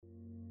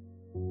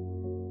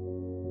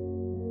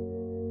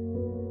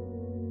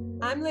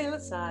I'm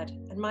Layla Saad,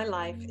 and my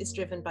life is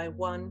driven by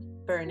one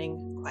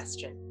burning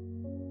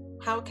question.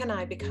 How can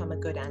I become a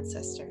good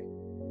ancestor?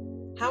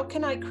 How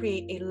can I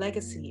create a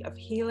legacy of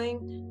healing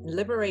and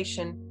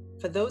liberation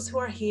for those who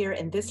are here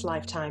in this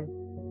lifetime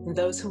and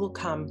those who will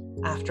come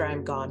after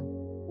I'm gone?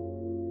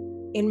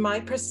 In my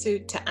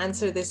pursuit to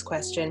answer this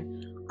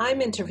question,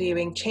 I'm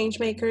interviewing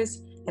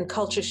changemakers and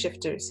culture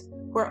shifters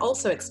who are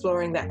also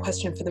exploring that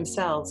question for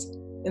themselves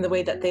in the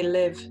way that they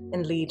live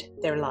and lead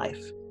their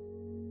life.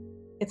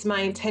 It's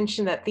my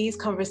intention that these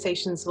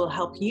conversations will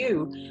help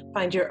you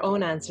find your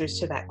own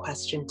answers to that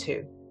question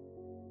too.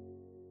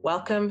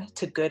 Welcome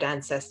to Good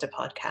Ancestor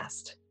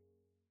Podcast.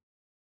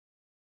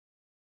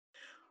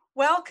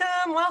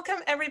 Welcome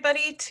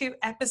everybody to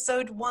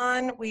episode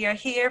 1. We are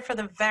here for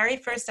the very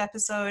first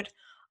episode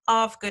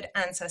of Good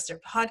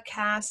Ancestor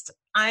Podcast.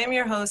 I am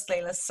your host,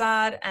 Layla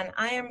Saad, and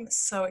I am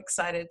so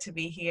excited to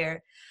be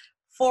here.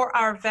 For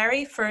our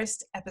very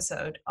first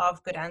episode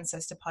of Good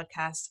Ancestor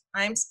Podcast,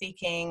 I'm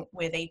speaking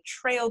with a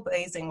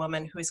trailblazing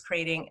woman who is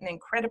creating an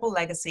incredible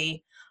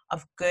legacy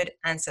of good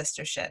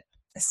ancestorship,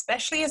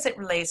 especially as it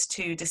relates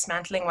to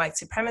dismantling white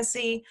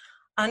supremacy,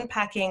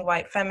 unpacking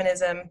white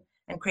feminism,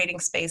 and creating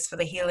space for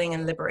the healing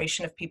and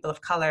liberation of people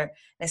of color,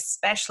 and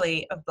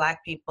especially of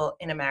Black people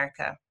in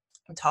America.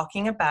 I'm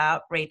talking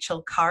about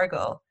Rachel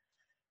Cargle.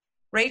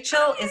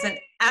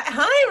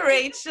 Hi,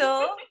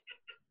 Rachel.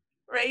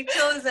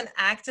 Rachel is an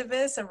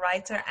activist, a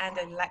writer, and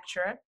a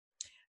lecturer.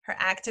 Her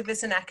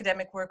activist and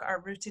academic work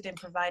are rooted in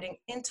providing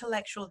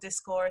intellectual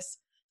discourse,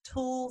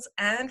 tools,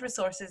 and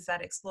resources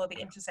that explore the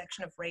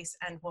intersection of race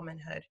and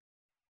womanhood.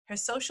 Her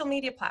social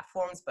media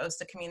platforms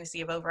boast a community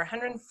of over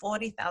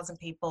 140,000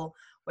 people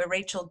where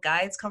Rachel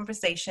guides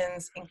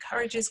conversations,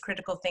 encourages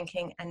critical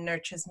thinking, and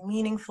nurtures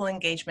meaningful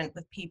engagement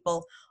with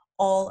people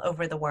all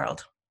over the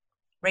world.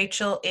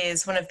 Rachel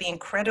is one of the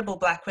incredible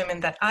Black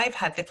women that I've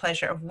had the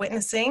pleasure of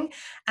witnessing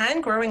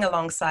and growing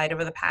alongside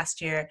over the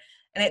past year.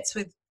 And it's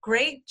with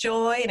great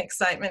joy and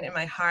excitement in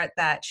my heart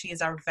that she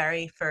is our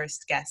very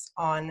first guest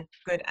on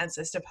Good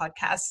Ancestor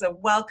Podcast. So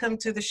welcome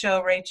to the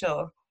show,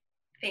 Rachel.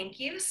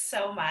 Thank you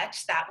so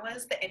much. That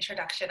was the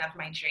introduction of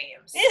my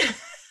dreams.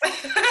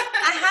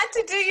 I had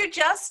to do you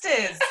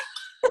justice.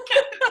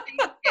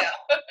 Thank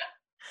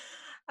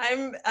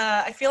you.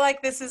 I feel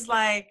like this is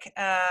like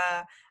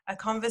a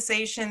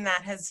conversation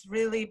that has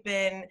really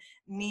been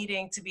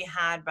needing to be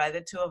had by the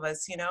two of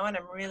us, you know, and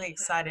I'm really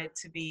excited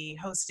to be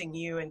hosting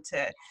you and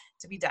to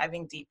be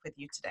diving deep with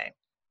you today.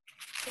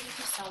 Thank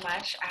you so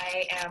much.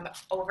 I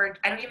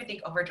don't even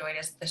think overjoyed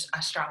is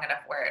a strong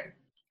enough word.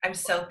 I'm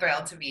so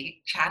thrilled to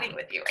be chatting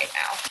with you right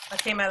now.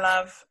 Okay, my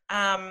love.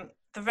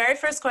 The very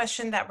first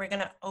question that we're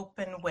going to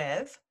open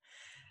with: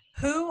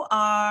 who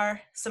are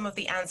some of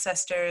the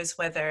ancestors,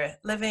 whether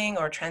living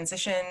or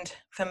transitioned,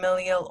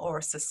 familial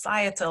or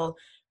societal,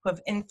 who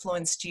have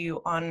influenced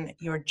you on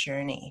your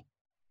journey?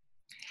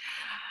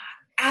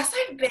 As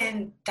I've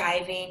been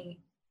diving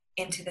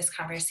into this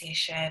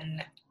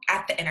conversation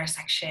at the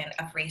intersection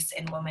of race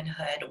and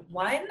womanhood,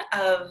 one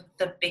of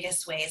the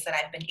biggest ways that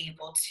I've been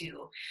able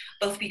to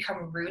both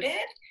become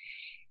rooted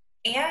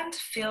and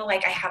feel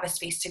like I have a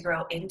space to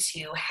grow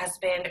into has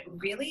been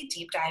really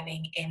deep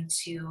diving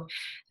into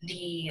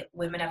the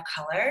women of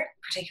color,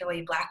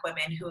 particularly Black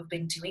women who have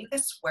been doing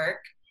this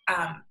work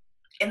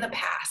in the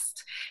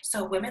past.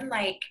 So women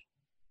like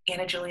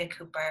Anna Julia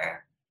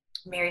Cooper,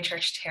 Mary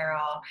Church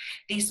Terrell,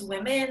 these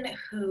women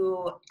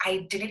who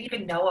I didn't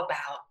even know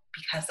about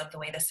because of the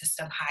way the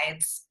system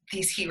hides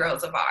these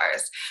heroes of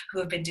ours who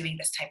have been doing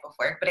this type of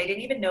work. But I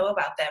didn't even know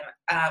about them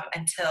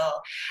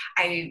until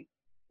I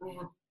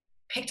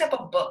picked up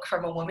a book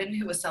from a woman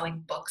who was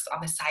selling books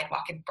on the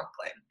sidewalk in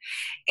Brooklyn.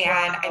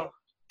 And Wow.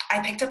 I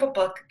picked up a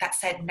book that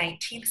said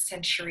 19th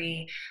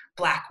century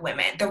Black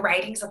women, the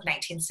writings of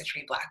 19th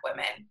century Black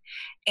women.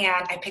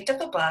 And I picked up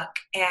the book,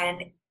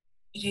 and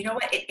you know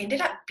what? It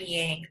ended up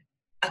being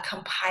a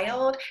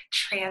compiled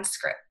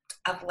transcript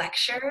of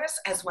lectures,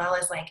 as well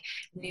as like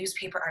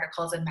newspaper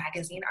articles and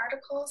magazine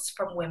articles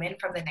from women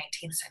from the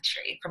 19th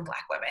century, from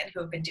Black women who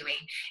have been doing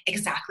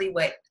exactly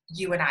what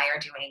you and I are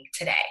doing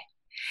today.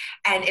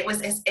 And it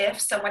was as if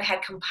someone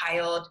had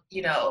compiled,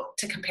 you know,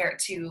 to compare it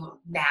to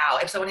now,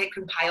 if someone had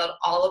compiled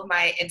all of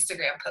my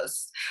Instagram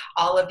posts,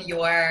 all of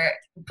your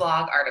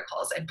blog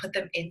articles, and put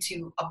them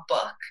into a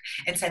book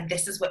and said,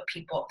 this is what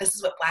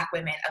Black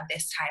women of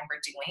this time were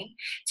doing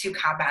to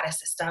combat a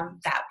system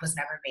that was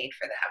never made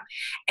for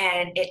them.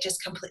 And it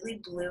just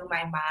completely blew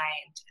my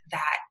mind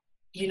that,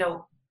 you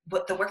know,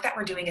 what the work that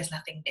we're doing is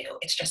nothing new.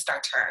 It's just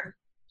our turn.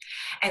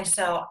 And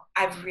so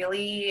I've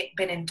really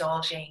been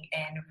indulging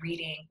in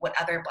reading what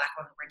other Black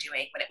women were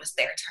doing when it was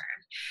their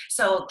turn.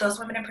 So those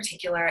women in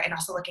particular, and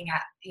also looking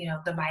at, you know,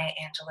 the Maya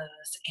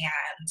Angelou's,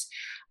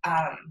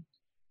 and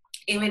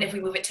even if we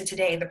move it to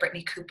today, the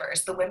Brittany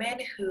Coopers, the women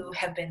who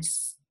have been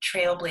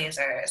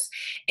trailblazers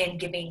in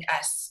giving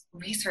us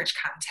research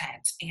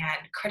content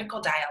and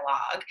critical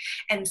dialogue,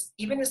 and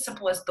even as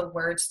simple as the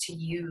words to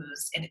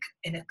use in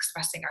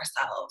expressing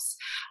ourselves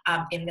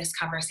in this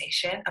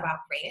conversation about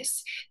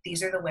race.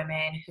 These are the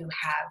women who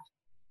have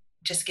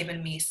just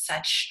given me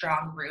such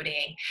strong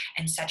rooting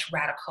and such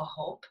radical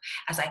hope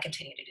as I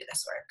continue to do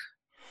this work.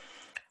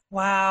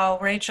 Wow,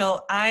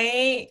 Rachel,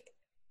 I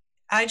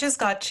just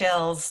got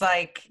chills.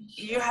 Like,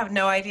 you have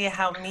no idea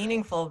how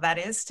meaningful that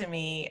is to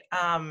me.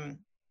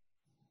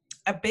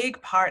 A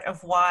big part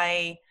of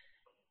why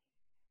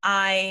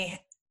I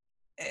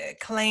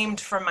claimed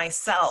for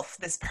myself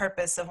this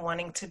purpose of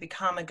wanting to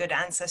become a good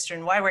ancestor,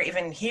 and why we're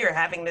even here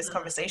having this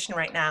conversation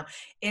right now,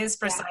 is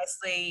Yeah.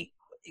 precisely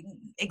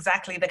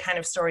exactly the kind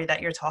of story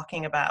that you're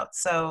talking about.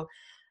 So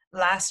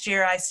last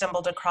year I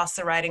stumbled across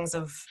the writings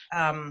of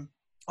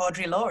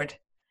Audre Lorde,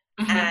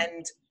 Mm-hmm.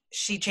 and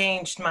she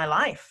changed my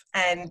life.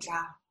 And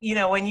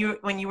Yeah. when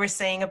you were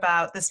saying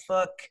about this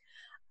book,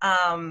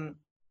 um,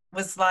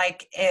 was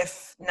like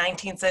if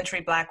 19th century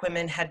Black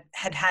women had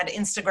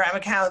Instagram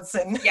accounts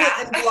and,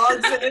 Yeah. and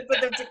blogs and it put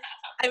them to,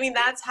 I mean,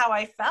 that's how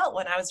I felt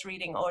when I was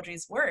reading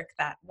Audrey's work,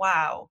 that,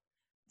 wow,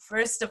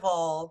 first of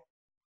all,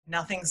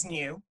 nothing's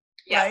new,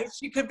 Yep. right?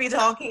 She could be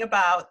talking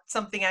about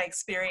something I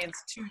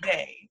experienced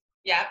today,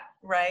 Yep.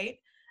 right?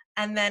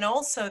 And then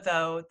also,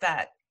 though,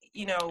 that,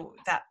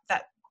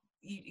 that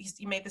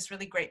you made this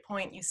really great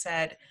point. You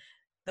said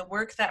the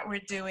work that we're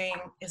doing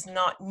is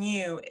not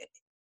new.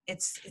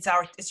 It's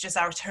just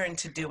our turn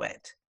to do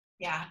it.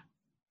 Yeah.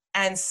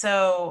 And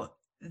so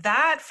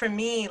that, for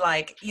me,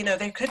 like,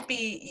 there could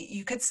be,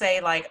 you could say,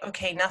 like,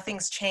 okay,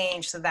 nothing's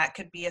changed, so that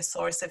could be a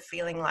source of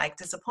feeling like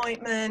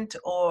disappointment,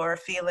 or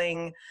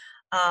feeling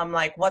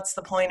like, what's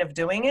the point of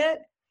doing it?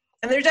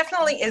 And there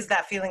definitely is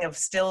that feeling of,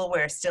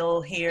 we're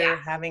still Yeah. here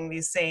having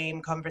these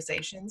same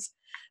conversations.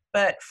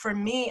 But for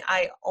me,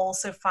 I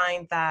also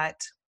find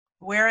that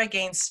where I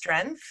gain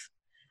strength,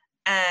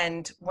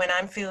 and when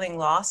I'm feeling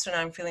lost, when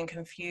I'm feeling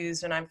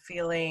confused, when I'm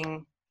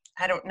feeling,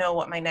 I don't know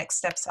what my next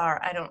steps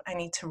are, I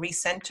need to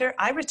recenter,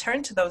 I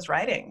return to those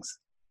writings,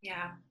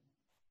 Yeah.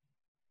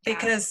 Yeah.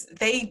 because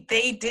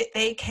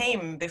they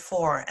came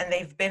before and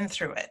they've been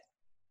through it.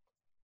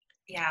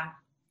 Yeah,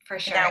 for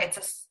sure. Now, It's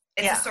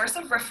a yeah. source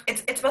of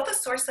it's both a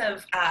source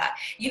of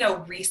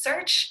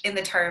research in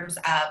the terms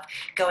of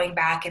going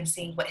back and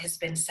seeing what has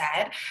been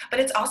said, but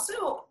it's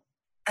also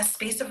a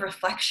space of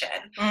reflection,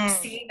 Mm.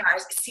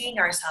 seeing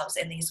ourselves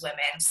in these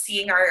women,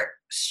 seeing our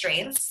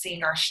strengths,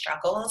 seeing our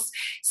struggles,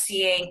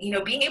 seeing,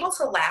 being able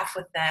to laugh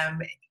with them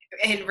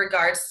in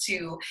regards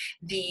to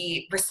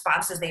the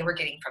responses they were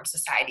getting from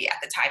society at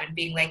the time, and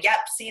being like, yep,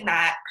 seen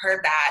that, heard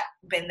that,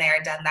 been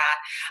there, done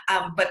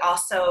that. But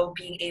also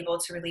being able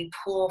to really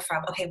pull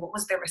from, okay, what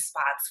was their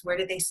response? Where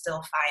did they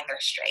still find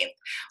their strength?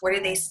 Where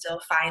did they still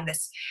find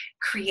this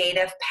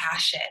creative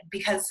passion?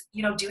 Because,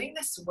 doing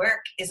this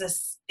work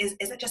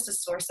isn't just a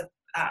source of,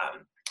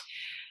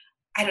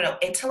 I don't know,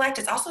 intellect.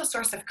 It's also a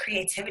source of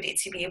creativity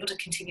to be able to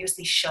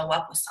continuously show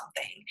up with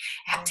something.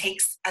 It Mm.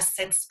 takes a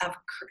sense of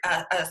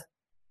a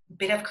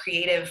bit of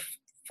creative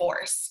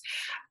force.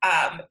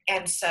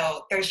 And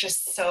so there's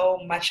just so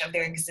much of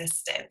their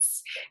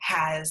existence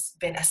has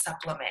been a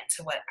supplement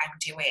to what I'm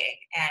doing.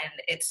 And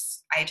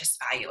I just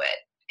value it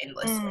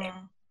endlessly.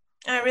 Mm.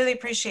 I really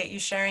appreciate you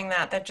sharing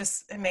that. That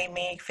just, it made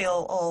me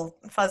feel all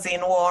fuzzy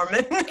and warm,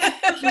 and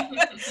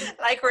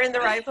like we're in the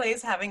right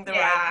place having the right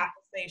Yeah.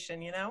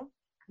 conversation.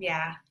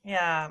 Yeah.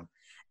 Yeah.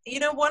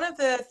 One of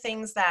the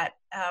things that,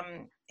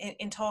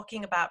 in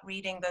talking about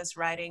reading those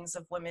writings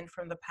of women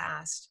from the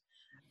past,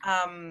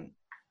 um,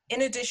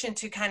 in addition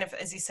to, kind of,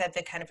 as you said,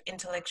 the kind of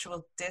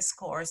intellectual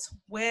discourse,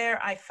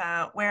 where I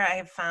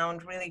have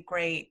found really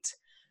great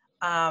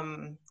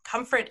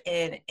comfort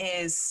in,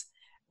 is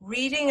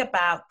reading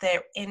about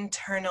their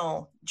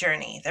internal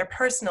journey, their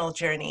personal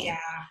journey,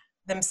 Yeah.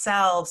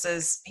 themselves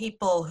as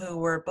people who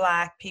were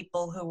Black,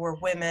 people who were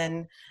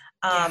women,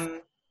 Yeah.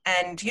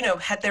 and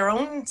had their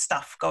own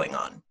stuff going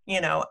on,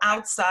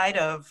 outside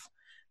of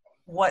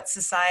what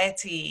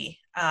society,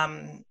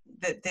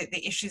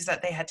 the issues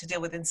that they had to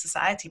deal with in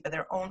society, but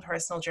their own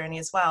personal journey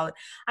as well.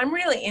 I'm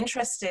really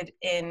interested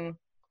in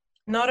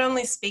not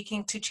only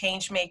speaking to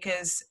change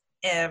makers,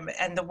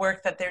 and the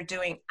work that they're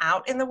doing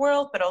out in the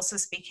world, but also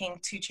speaking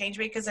to change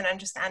makers and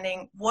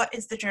understanding, what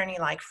is the journey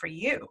like for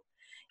you?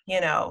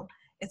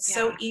 It's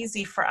so Yeah.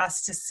 easy for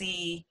us to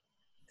see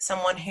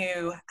someone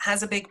who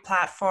has a big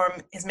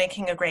platform, is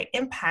making a great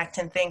impact,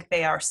 and think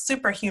they are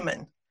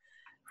superhuman,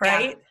 Yeah.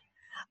 right?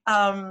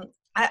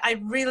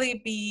 I'd really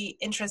be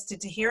interested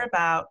to hear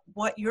about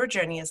what your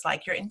journey is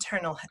like, your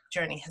internal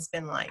journey has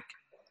been like.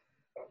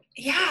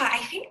 Yeah, I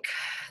think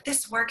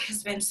this work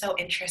has been so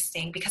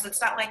interesting because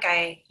it's not like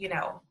I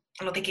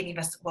don't think any of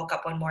us woke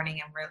up one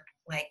morning and were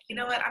like, you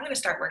know what, I'm going to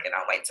start working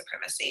on white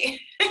supremacy.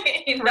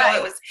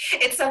 Right.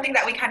 It's something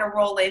that we kind of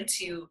roll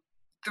into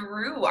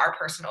through our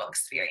personal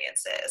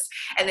experiences.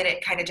 And then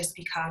it kind of just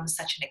becomes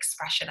such an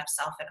expression of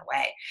self in a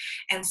way.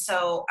 And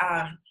so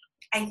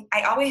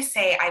I always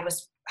say I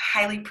was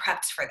highly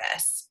prepped for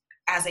this.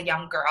 as a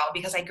young girl,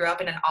 because I grew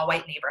up in an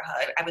all-white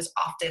neighborhood. I was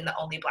often the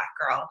only Black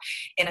girl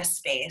in a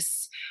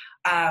space.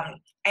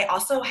 I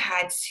also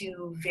had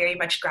to very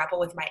much grapple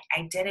with my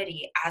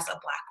identity as a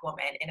Black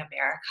woman in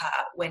America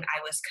when I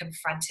was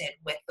confronted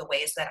with the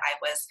ways that I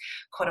was,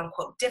 quote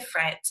unquote,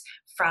 different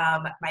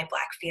from my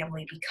Black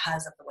family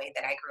because of the way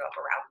that I grew up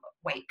around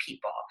white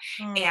people.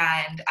 Mm.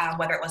 And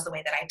whether it was the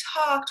way that I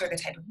talked or the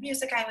type of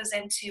music I was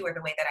into or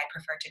the way that I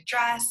preferred to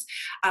dress,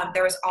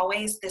 there was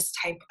always this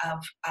type of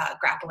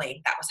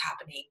grappling that was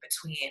happening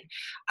between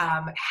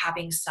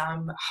having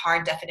some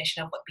hard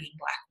definition of what being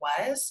Black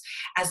was,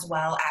 as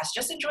well as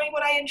just enjoying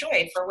what I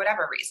enjoyed for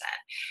whatever reason.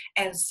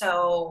 And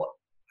so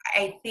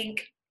I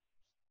think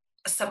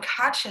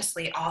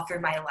subconsciously all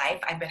through my life,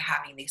 I've been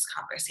having these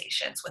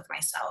conversations with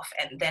myself.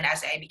 And then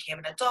as I became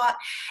an adult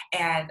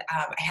and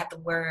I had the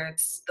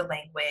words, the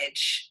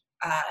language,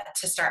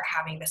 to start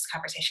having this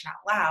conversation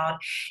out loud,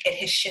 it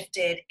has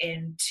shifted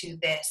into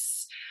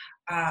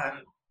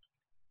um,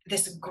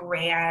 this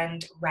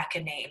grand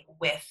reckoning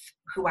with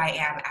who I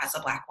am as a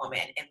Black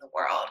woman in the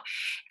world.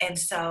 And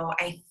so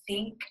I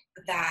think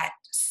that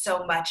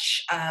so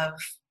much of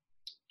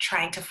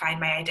trying to find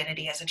my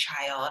identity as a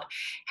child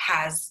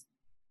has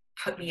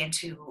put me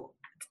into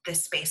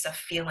this space of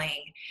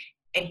feeling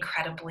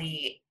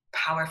incredibly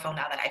powerful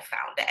now that I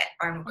found it,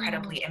 or Mm.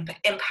 incredibly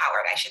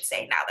empowered, I should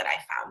say, now that I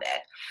found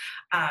it.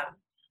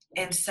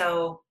 And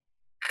so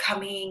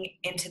coming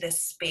into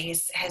this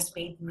space has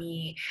made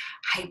me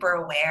hyper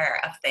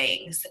aware of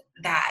things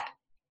that,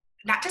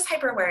 not just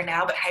hyper aware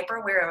now, but hyper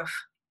aware of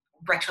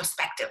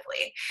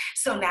retrospectively.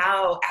 So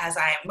now, as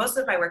most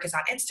of my work is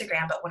on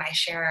Instagram, but when I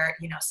share,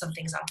 some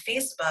things on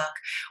Facebook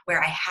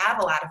where I have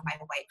a lot of my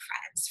white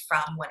friends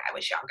from when I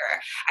was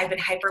younger, I've been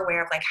hyper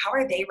aware of like, how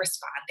are they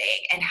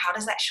responding? And how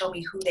does that show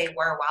me who they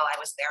were while I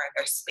was there in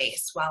their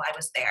space, while I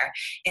was there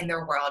in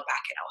their world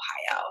back in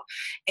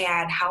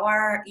Ohio? And how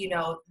are,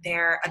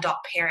 their adult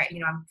parent,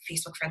 I'm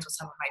Facebook friends with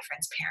some of my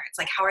friends' parents,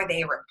 like how are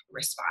they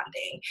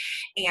responding?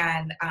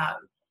 And,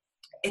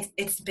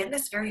 it's been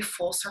this very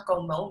full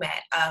circle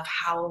moment of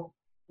how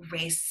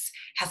race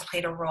has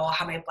played a role,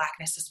 how my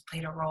Blackness has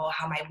played a role,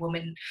 how my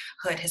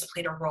womanhood has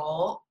played a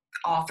role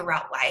all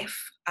throughout life,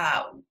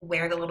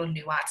 where the little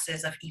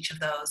nuances of each of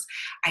those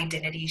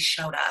identities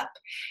showed up,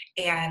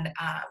 and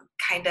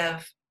kind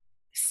of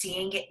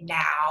seeing it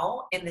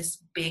now in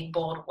this big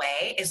bold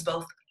way is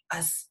both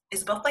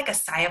like a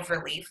sigh of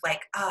relief,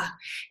 like,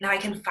 now I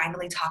can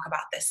finally talk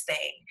about this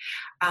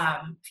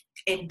thing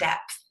in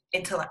depth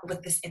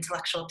with this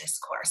intellectual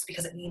discourse,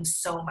 because it means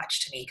so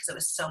much to me, because it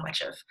was so much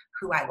of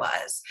who I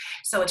was.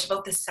 So it's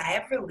both this sigh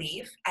of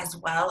relief as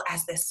well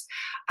as this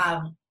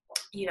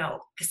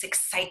this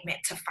excitement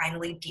to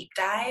finally deep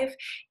dive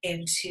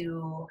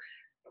into,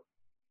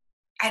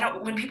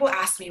 when people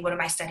ask me, what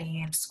am I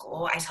studying in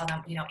school? I tell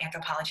them,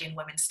 anthropology and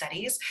women's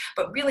studies.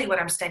 But really what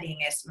I'm studying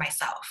is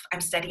myself. I'm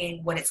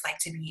studying what it's like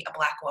to be a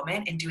Black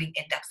woman and doing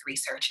in-depth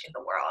research in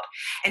the world.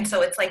 And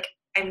so it's like,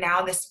 I'm now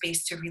in this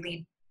space to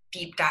really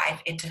deep dive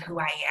into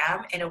who I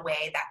am in a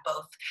way that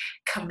both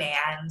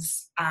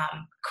commands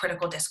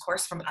critical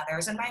discourse from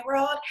others in my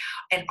world,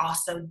 and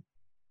also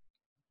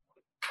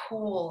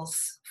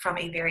pulls from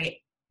a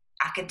very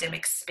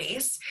academic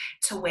space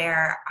to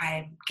where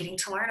I'm getting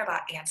to learn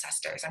about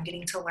ancestors, I'm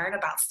getting to learn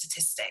about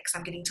statistics,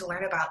 I'm getting to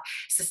learn about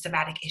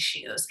systematic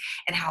issues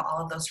and how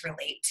all of those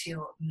relate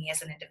to me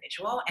as an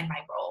individual and my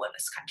role in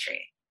this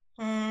country.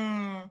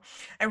 Mm.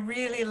 I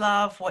really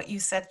love what you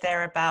said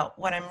there about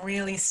what I'm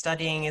really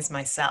studying is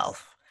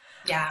myself.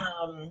 Yeah.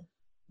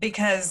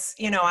 Because,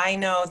 I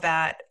know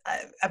that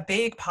a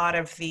big part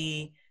of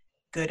the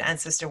good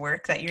ancestor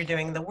work that you're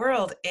doing in the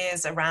world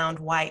is around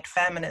white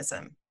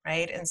feminism,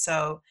 right? And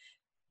so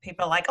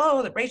people are like,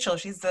 oh, Rachel,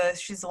 she's the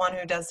one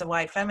who does the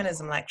white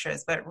feminism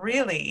lectures, but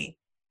really,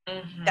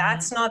 Mm-hmm.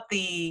 that's not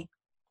the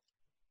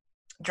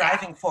Yeah.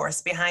 driving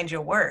force behind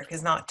your work.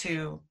 Is not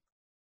to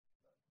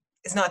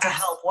help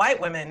Absolutely. white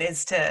women,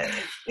 is to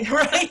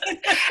right.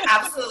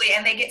 Absolutely.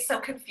 And they get so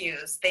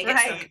confused. They get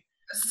so Right.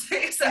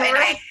 confused. So, and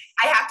Right.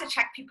 I have to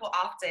check people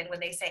often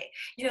when they say,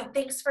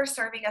 thanks for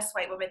serving us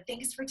white women.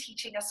 Thanks for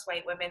teaching us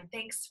white women.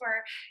 Thanks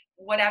for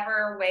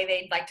whatever way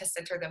they'd like to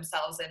center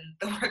themselves in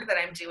the work that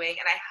I'm doing.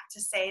 And I have to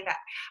say that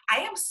I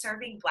am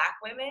serving Black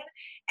women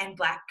and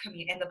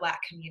the Black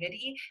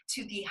community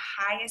to the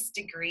highest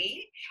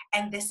degree.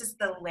 And this is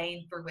the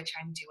lane through which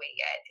I'm doing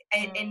it.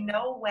 And in Mm.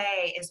 no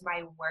way is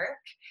my work,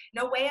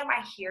 no way am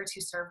I here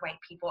to serve white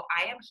people.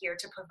 I am here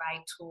to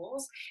provide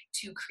tools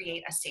to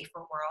create a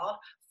safer world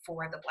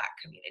for the Black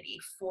community,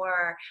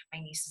 for my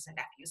nieces and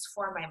nephews,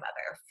 for my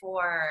mother,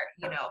 for,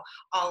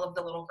 all of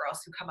the little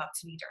girls who come up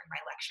to me during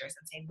my lectures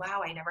and say,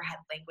 wow, I never had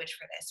language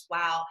for this.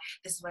 Wow,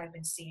 this is what I've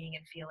been seeing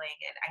and feeling.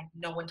 And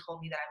no one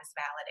told me that I was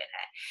valid in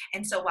it.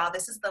 And so while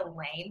this is the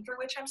lane through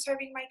which I'm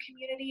serving my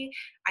community,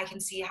 I can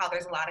see how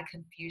there's a lot of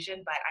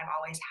confusion, but I'm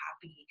always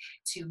happy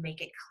to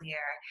make it clear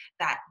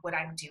that what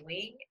I'm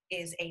doing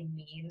is a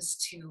means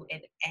to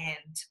an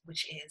end,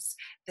 which is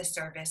the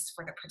service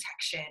for the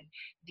protection,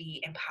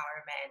 the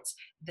empowerment, and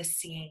the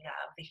seeing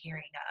of, the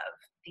hearing of,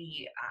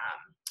 the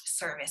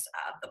service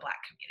of the Black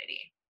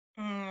community.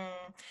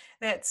 Mm,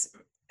 that's,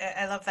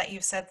 I love that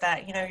you've said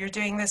that. You know, you're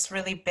doing this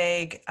really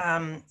big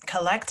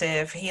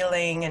collective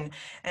healing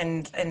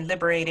and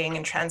liberating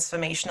and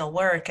transformational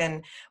work.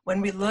 And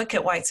when we look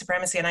at white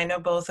supremacy, and I know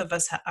both of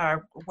us,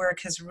 our work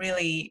has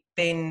really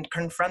been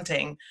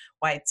confronting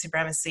white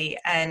supremacy,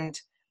 and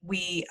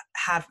we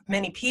have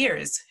many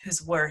peers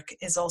whose work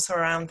is also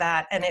around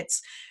that. And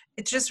it's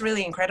just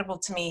really incredible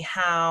to me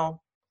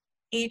how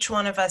each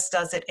one of us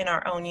does it in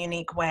our own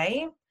unique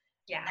way,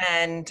 Yeah.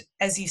 and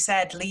as you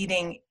said,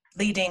 leading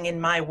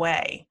in my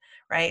way,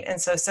 right? And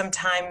so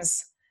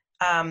sometimes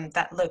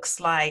that looks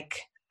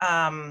like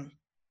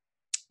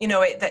you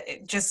know,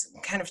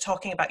 just kind of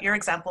talking about your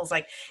examples,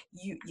 like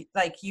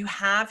you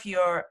have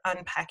your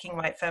Unpacking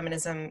White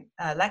Feminism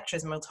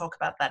lectures, and we'll talk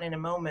about that in a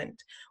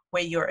moment,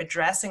 where you're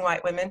addressing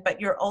white women,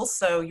 but you're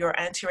also, your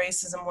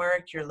anti-racism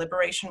work, your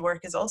liberation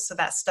work is also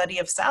that study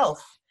of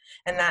self.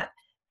 And that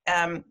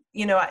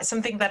you know,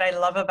 something that I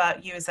love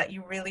about you is that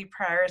you really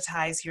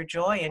prioritize your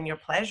joy and your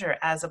pleasure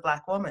as a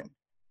Black woman.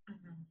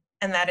 Mm-hmm.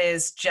 And that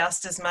is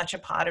just as much a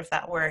part of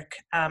that work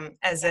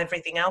as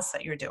everything else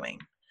that you're doing.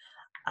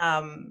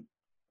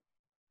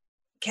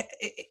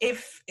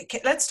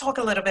 Let's talk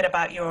a little bit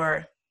about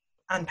your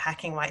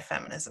Unpacking White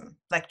Feminism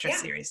lecture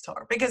series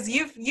tour, because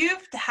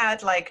you've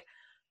had like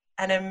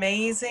an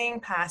amazing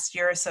past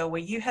year or so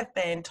where you have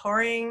been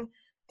touring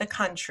the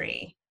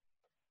country,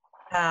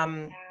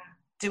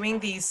 doing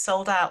these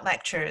sold out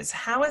lectures.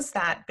 How has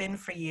that been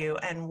for you,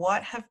 and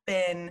what have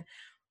been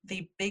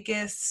the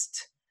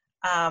biggest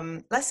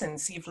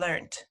lessons you've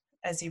learned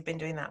as you've been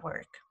doing that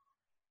work?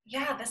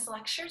 Yeah, this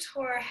lecture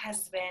tour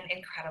has been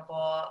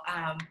incredible,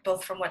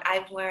 both from what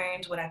I've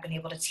learned, what I've been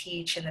able to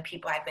teach, and the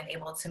people I've been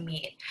able to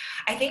meet.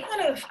 I think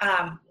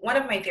one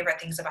of my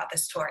favorite things about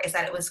this tour is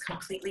that it was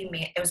completely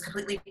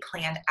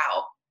planned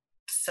out,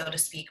 so to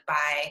speak,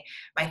 by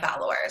my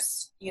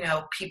followers. You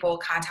know, people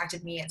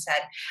contacted me and said,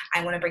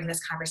 "I want to bring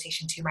this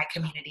conversation to my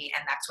community,"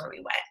 and that's where we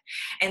went.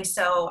 And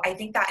so I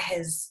think that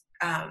has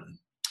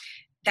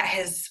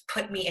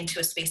put me into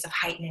a space of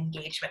heightened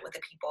engagement with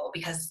the people,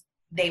 because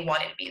they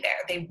wanted to be there.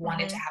 They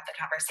wanted to have the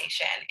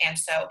conversation. And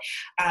so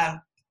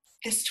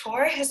this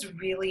tour has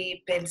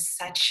really been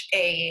such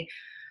a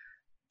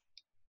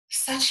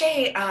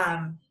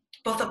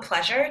both a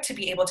pleasure to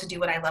be able to do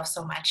what I love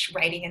so much.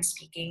 Writing and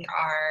speaking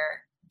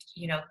are,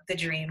 you know, the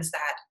dreams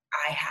that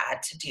I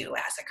had to do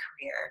as a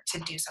career, to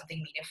do something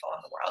meaningful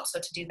in the world.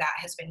 So to do that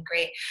has been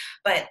great.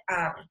 But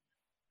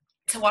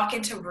to walk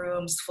into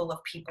rooms full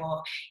of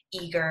people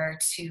eager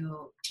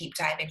to deep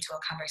dive into a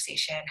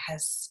conversation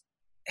has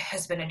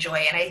been a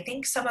joy. And I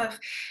think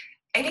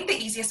the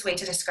easiest way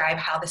to describe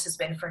how this has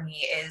been for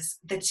me is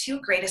the two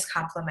greatest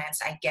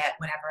compliments I get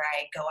whenever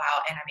I go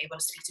out and I'm able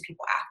to speak to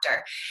people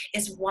after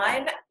is,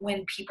 one,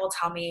 when people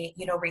tell me,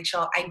 you know,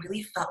 Rachel, I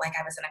really felt like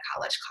I was in a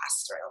college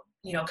classroom.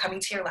 You know, coming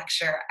to your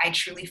lecture, I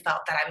truly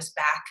felt that I was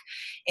back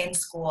in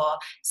school,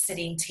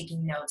 sitting,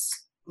 taking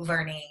notes,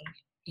 learning,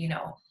 you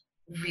know,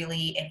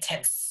 really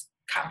intense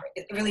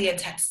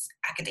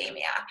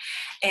academia.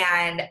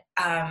 And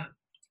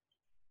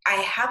I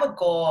have a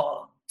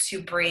goal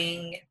to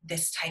bring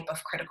this type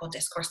of critical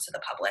discourse to the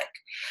public.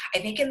 I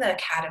think in the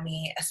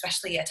academy,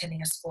 especially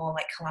attending a school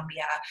like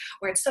Columbia,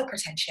 where it's so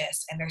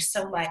pretentious and there's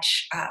so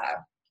much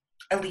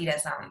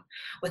elitism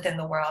within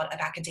the world of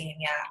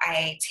academia,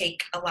 I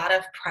take a lot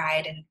of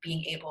pride in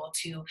being able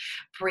to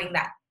bring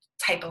that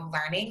type of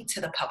learning to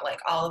the public.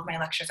 All of my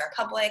lectures are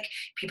public.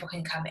 People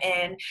can come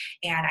in,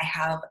 and I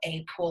have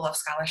a pool of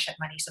scholarship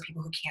money, so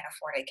people who can't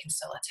afford it can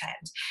still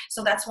attend.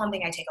 So that's one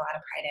thing I take a lot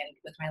of pride in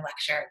with my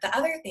lecture. The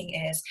other thing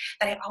is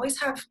that I always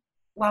have,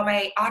 while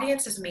my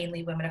audience is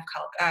mainly women of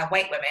color,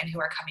 white women who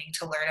are coming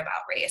to learn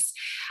about race,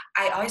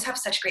 I always have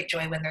such great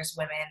joy when there's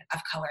women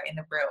of color in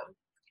the room.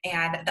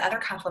 And the other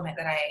compliment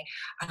that I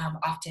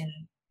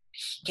often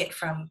get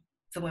from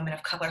the women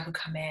of color who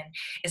come in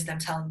is them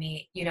telling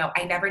me, you know,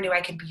 I never knew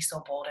I could be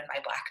so bold in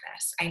my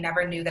Blackness. I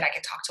never knew that I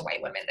could talk to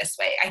white women this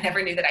way. I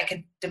never knew that I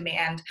could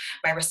demand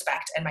my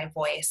respect and my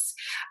voice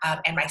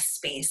and my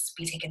space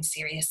be taken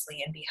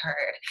seriously and be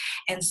heard.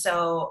 And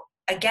so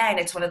again,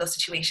 it's one of those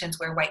situations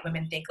where white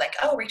women think like,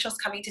 oh, Rachel's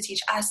coming to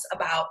teach us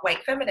about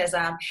white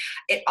feminism.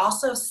 It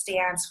also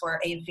stands for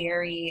a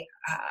very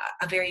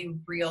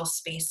real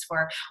space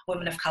for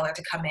women of color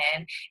to come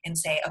in and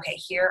say, okay,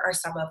 here are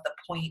some of the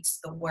points,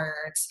 the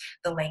words,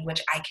 the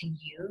language I can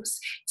use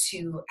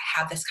to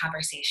have this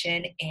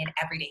conversation in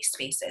everyday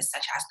spaces,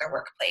 such as their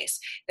workplace,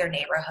 their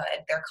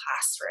neighborhood, their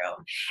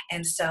classroom.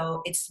 And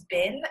so it's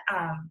been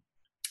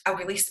a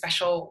really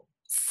special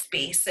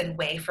space and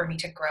way for me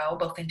to grow,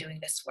 both in doing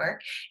this work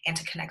and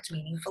to connect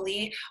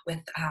meaningfully with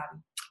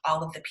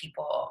all of the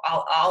people,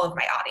 all of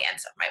my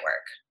audience of my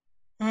work.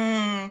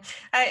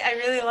 I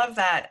really love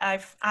that.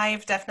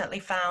 I've definitely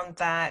found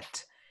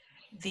that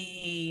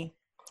the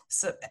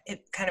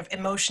kind of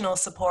emotional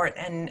support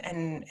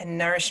and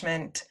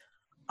nourishment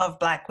of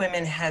Black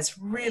women has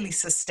really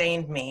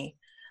sustained me.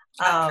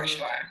 For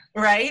sure.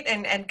 Right,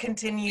 and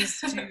continues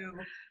to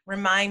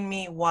remind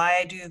me why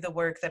I do the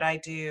work that I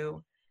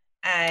do.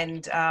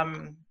 And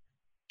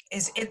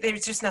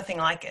there's just nothing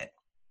like it.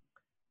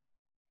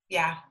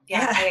 Yeah,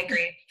 I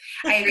agree.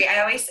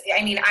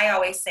 I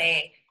always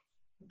say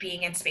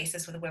being in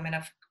spaces with women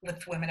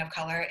of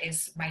color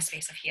is my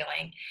space of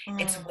healing.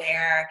 It's Mm.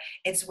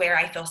 where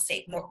I feel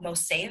safe,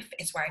 most safe.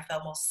 It's where I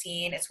feel most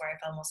seen. It's where I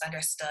feel most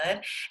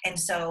understood. And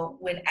so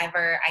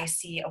whenever I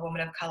see a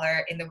woman of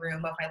color in the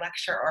room of my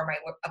lecture or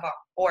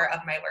of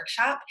my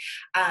workshop,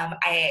 I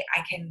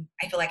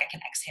feel like I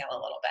can exhale a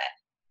little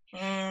bit.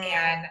 Mm.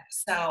 And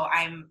so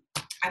I'm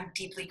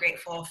deeply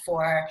grateful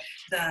for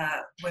the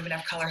women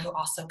of color who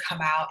also come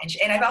out,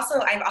 and I've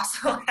also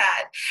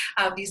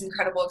had these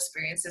incredible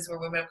experiences where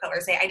women of color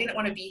say, I didn't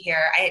want to be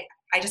here.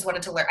 I just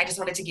wanted to learn. I just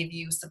wanted to give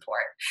you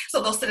support.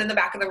 So they'll sit in the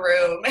back of the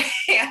room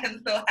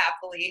and they'll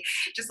happily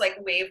just like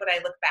wave when I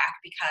look back,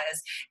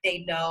 because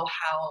they know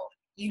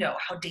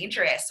how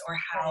dangerous or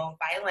how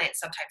violent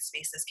sometimes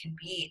spaces can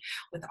be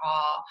with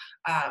all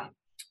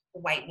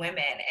white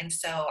women. And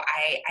so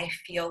I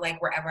feel like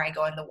wherever I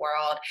go in the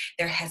world,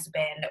 there has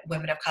been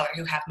women of color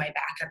who have my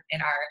back and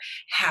are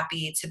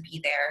happy to be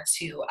there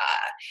to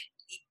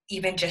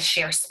even just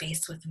share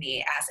space with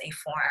me as a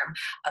form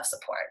of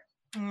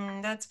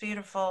support. That's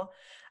beautiful.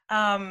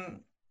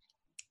 Um,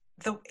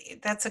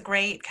 that's a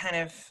great kind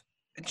of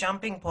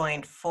jumping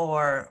point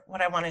for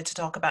what I wanted to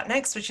talk about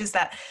next, which is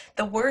that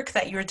the work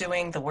that you're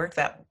doing, the work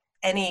that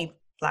any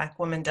Black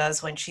woman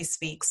does when she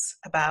speaks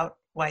about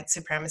white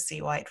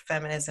supremacy, white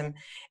feminism,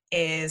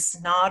 is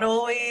not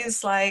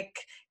always like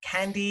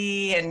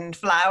candy and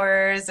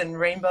flowers and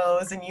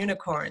rainbows and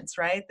unicorns,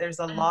 right? There's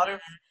a lot of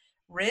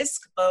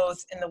risk both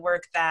in the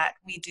work that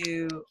we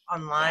do Yeah.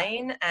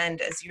 online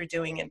and as you're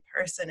doing in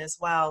person as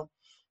well.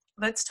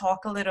 Let's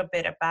talk a little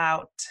bit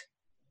about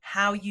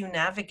how you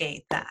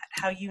navigate that,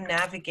 how you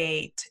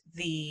navigate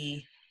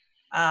the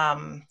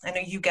I know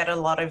you get a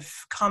lot of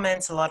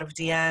comments, a lot of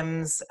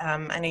DMs.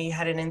 I know you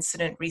had an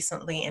incident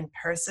recently in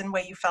person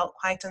where you felt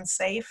quite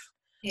unsafe.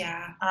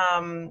 Yeah.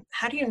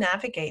 How do you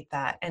navigate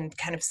that and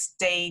kind of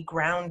stay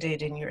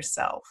grounded in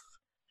yourself?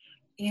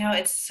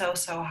 It's so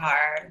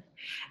hard.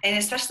 And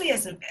especially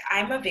as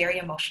I'm a very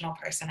emotional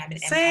person. I'm an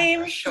empath for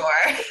Same. sure.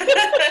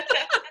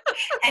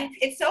 And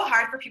it's so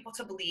hard for people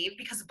to believe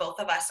because both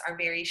of us are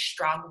very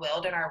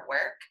strong-willed in our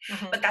work,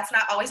 Mm-hmm. but that's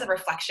not always a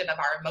reflection of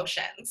our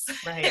emotions.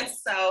 Right. And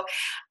so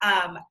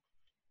um,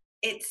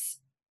 it's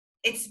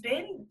it's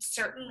been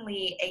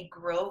certainly a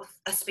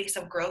space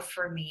of growth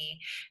for me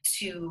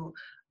to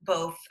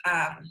both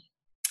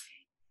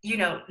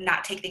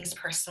not take things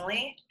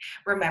personally,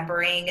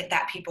 remembering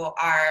that people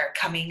are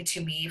coming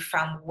to me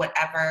from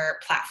whatever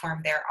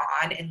platform they're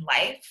on in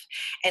life,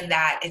 and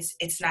that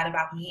it's not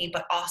about me,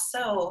 but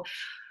also,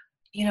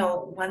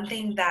 one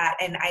thing that,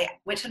 and I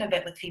went to an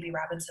event with Phoebe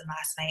Robinson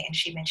last night, and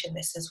she mentioned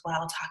this as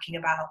well, talking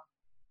about,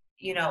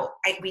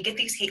 we get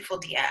these hateful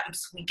DMs,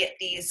 we get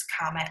these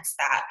comments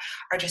that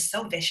are just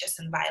so vicious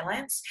and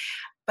violent.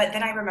 But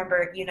then I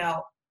remember,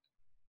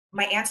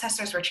 my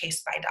ancestors were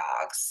chased by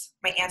dogs.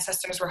 My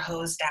ancestors were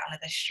hosed down in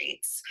the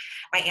streets.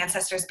 My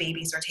ancestors'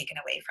 babies were taken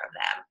away from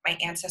them. My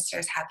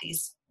ancestors had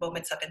these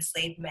moments of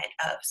enslavement,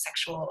 of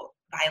sexual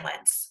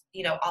violence,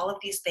 all of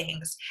these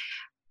things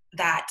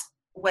that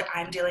what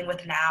I'm dealing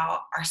with now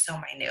are so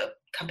minute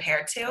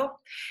compared to.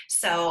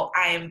 So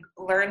I'm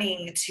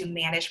learning to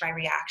manage my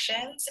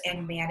reactions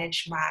and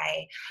manage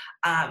my,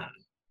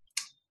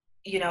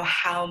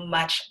 how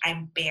much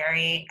I'm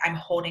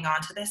holding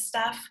on to this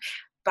stuff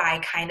by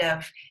kind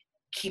of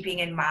keeping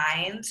in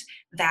mind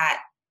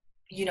that,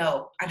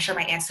 I'm sure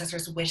my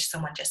ancestors wish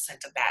someone just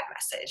sent a bad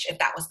message if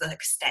that was the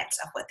extent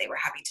of what they were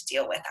having to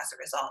deal with as a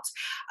result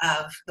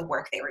of the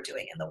work they were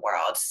doing in the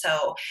world.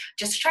 So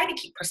just trying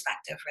to keep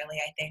perspective, really,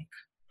 I think.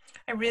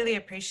 I really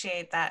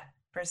appreciate that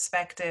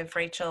perspective,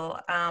 Rachel.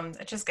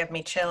 It just gave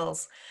me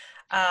chills.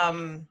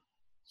 Um,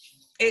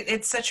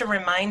 it's such a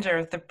reminder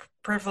of the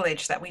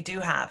privilege that we do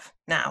have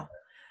now.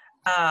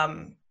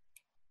 And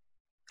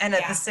at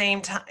the Yeah.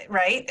 same time,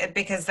 right?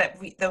 Because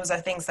those are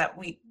things that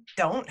we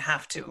don't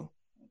have to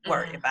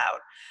worry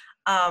about.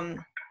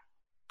 And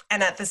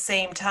at the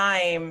same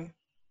time,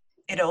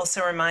 it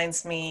also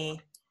reminds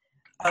me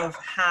of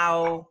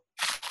how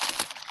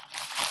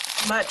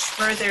much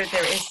further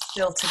there is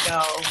still to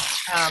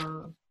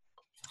go,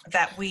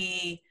 that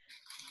we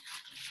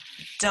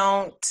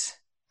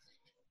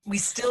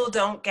still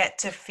don't get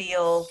to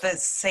feel the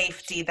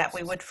safety that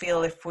we would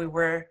feel if we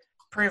were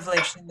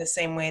privileged in the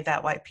same way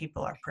that white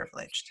people are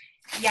privileged.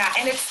 Yeah,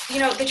 and it's,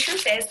 the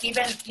truth is,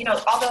 even,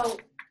 although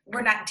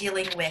we're not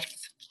dealing with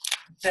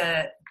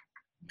the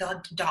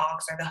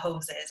dogs or the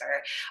hoses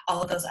or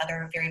all of those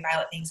other very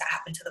violent things that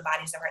happen to the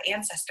bodies of our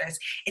ancestors,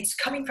 it's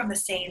coming from the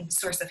same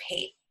source of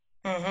hate.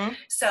 Mm-hmm.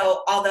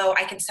 So although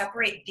I can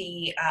separate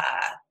the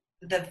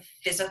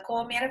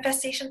physical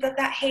manifestations of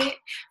that hate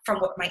from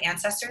what my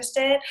ancestors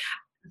did,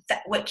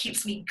 that what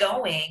keeps me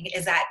going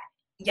is that,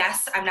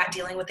 yes, I'm not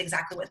dealing with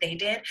exactly what they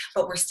did,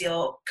 but we're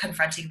still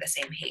confronting the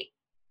same hate.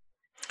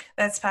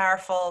 That's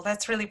powerful.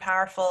 That's really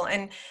powerful.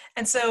 And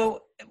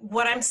so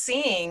what I'm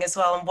seeing as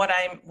well, and what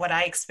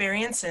I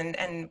experience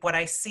and what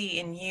I see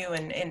in you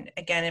and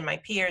again in my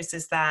peers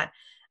is that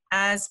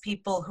as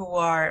people who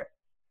are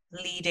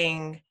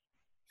leading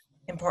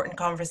important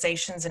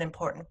conversations and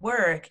important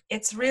work,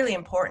 it's really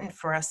important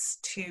for us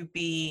to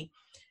be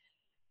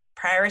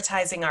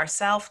prioritizing our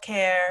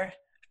self-care,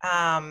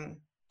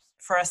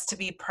 for us to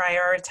be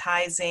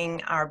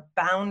prioritizing our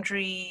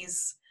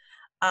boundaries,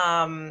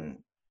 um,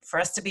 for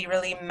us to be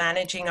really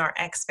managing our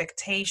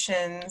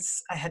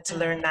expectations. I had to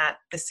learn that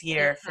this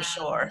year for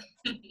sure.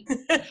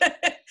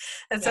 That's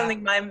Yeah.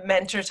 something my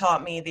mentor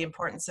taught me, the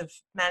importance of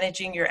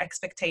managing your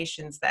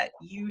expectations, that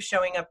you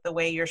showing up the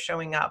way you're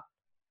showing up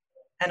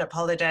and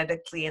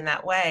apologetically in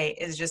that way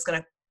is just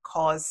going to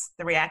cause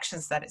the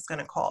reactions that it's going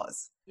to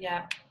cause.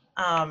 Yeah.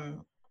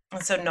 And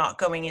so not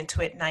going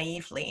into it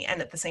naively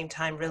and at the same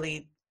time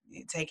really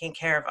taking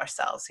care of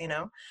ourselves, you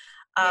know.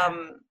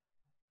 Yeah.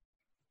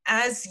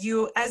 As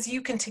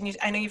you continue,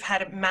 I know you've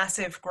had a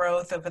massive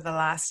growth over the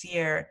last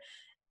year.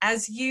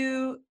 As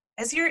your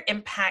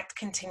impact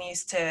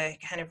continues to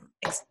kind of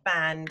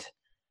expand,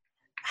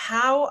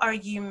 how are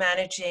you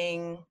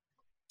managing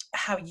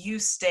how you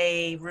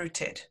stay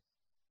rooted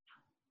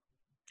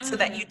so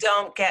that you Mm.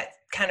 don't get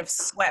kind of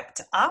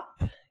swept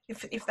up,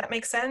 if that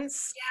makes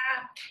sense?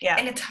 Yeah. Yeah.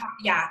 And it's hard.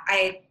 Yeah,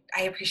 I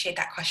appreciate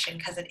that question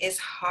because it is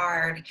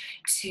hard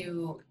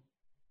to,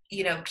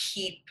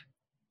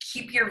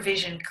 keep your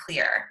vision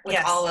clear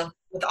Yes.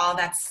 with all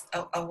that's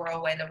a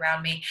whirlwind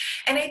around me.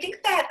 And I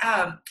think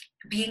that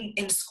being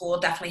in school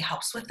definitely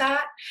helps with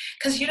that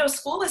because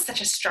school is such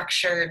a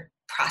structured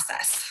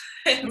process.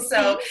 And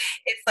so Hmm.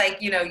 it's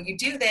like, you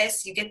do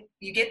this, you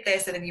get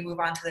this, and then you move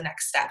on to the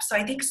next step. So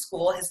I think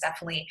school has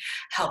definitely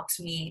helped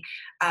me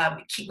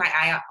keep my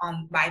eye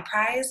on my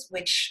prize,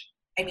 which,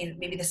 I mean,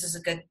 maybe this is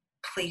a good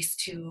place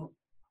to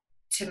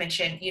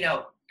mention,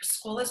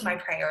 school is my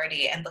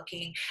priority, and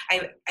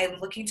I'm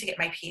looking to get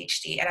my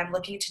PhD, and I'm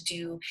looking to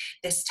do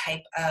this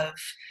type of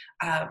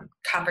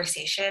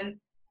conversation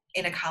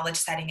in a college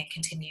setting and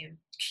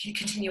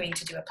continuing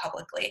to do it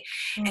publicly.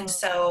 And Mm.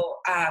 so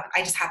I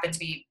just happen to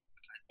be,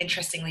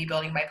 interestingly,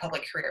 building my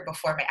public career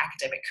before my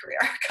academic career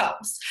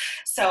comes.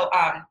 So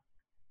I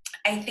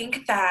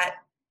think that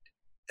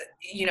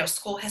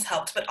school has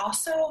helped, but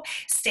also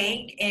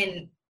staying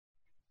in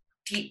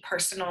deep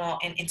personal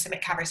and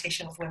intimate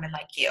conversation with women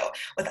like you,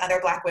 with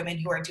other Black women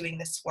who are doing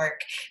this work,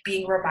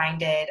 being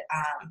reminded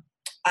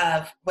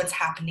of what's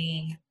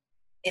happening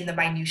in the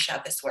minutia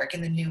of this work, in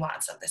the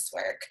nuance of this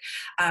work,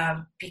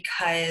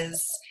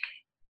 because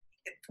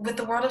with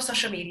the world of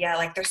social media,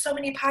 like, there's so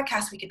many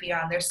podcasts we could be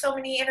on, there's so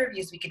many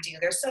interviews we could do,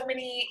 there's so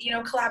many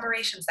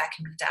collaborations that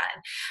can be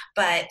done,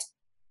 but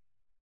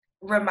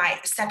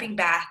stepping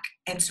back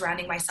and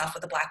surrounding myself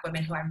with the Black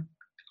women who I'm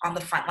on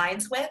the front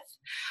lines with,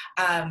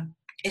 um,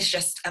 is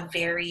just a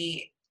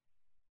very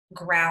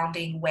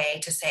grounding way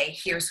to say,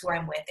 here's who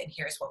I'm with and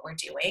here's what we're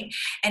doing.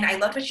 And I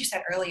loved what you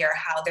said earlier,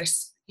 how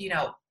there's,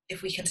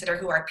 if we consider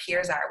who our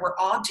peers are, we're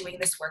all doing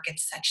this work in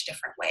such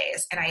different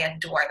ways. And I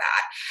adore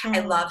that. I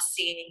Mm. love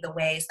seeing the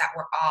ways that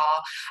we're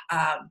all,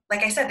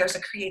 like I said, there's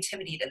a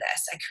creativity to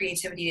this, a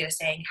creativity to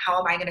saying, how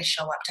am I going to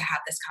show up to have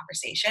this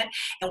conversation?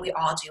 And we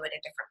all do it in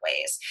different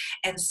ways.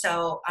 And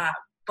so,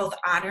 both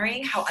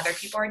honoring how other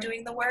people are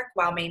doing the work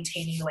while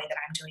maintaining the way that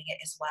I'm doing it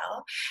as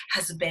well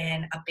has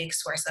been a big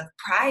source of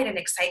pride and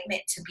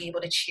excitement, to be able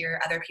to cheer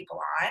other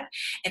people on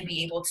and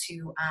be able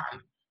to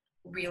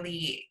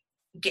really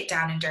get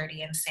down and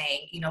dirty and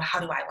saying,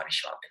 how do I want to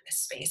show up in this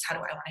space? How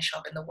do I want to show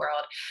up in the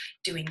world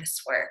doing this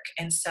work?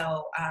 And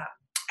so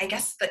I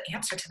guess the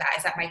answer to that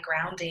is that my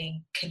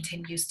grounding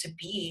continues to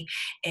be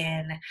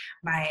in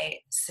my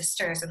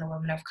sisters and the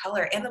women of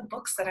color, and the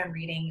books that I'm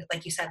reading,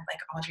 like you said, like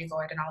Audre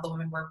Lorde and all the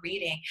women we're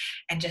reading,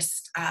 and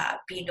just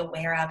being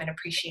aware of and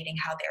appreciating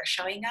how they're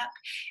showing up,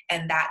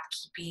 and that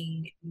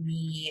keeping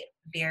me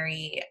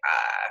very,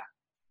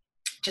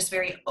 just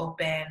very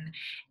open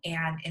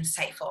and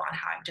insightful on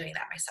how I'm doing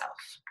that myself.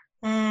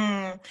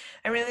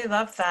 I really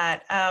love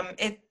that.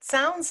 It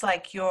sounds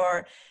like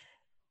your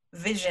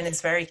vision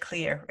is very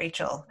clear,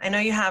 Rachel. I know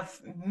you have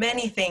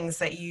many things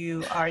that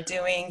you are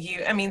doing.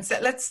 Yeah.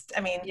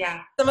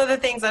 Some of the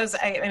things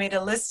I made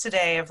a list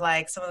today of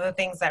like some of the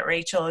things that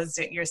Rachel is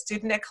doing. You're a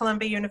student at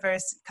Columbia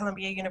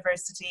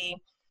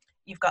University.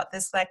 You've got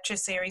this lecture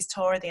series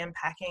tour, the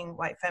Unpacking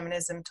White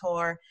Feminism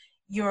tour.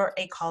 You're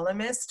a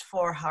columnist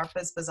for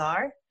Harper's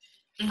Bazaar.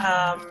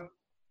 Mm-hmm. Um,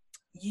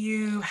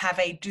 you have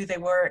a Do They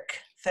Work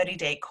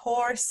 30-day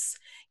course.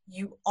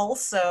 You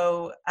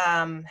also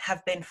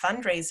have been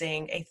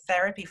fundraising a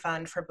therapy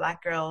fund for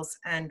Black girls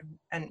and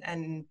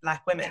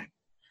Black women,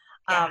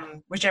 Yeah.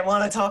 which I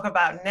want to talk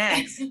about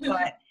next.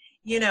 But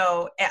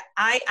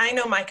I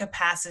know my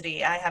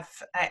capacity.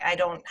 I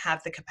don't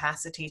have the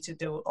capacity to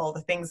do all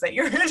the things that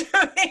you're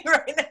doing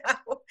right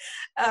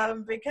now,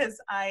 because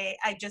I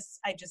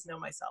just know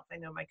myself. I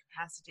know my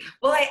capacity.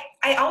 Well,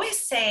 I always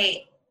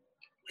say,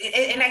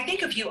 and I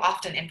think of you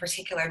often in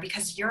particular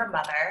because you're a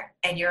mother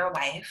and you're a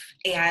wife,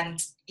 and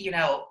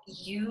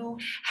you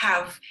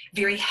have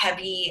very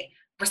heavy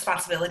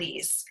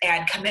responsibilities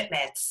and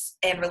commitments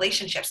and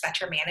relationships that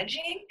you're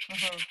managing.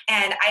 Mm-hmm.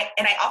 And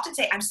I often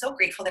say I'm so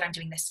grateful that I'm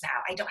doing this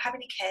now. I don't have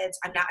any kids,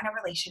 I'm not in a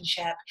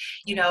relationship.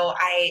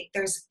 I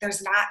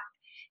there's not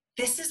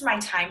This is my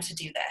time to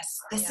do this.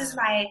 Yeah.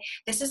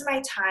 This is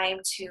my time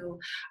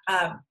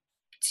um,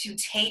 to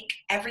take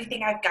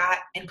everything I've got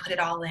and put it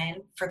all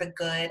in for the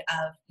good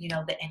of,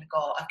 the end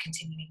goal of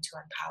continuing to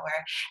empower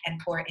and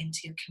pour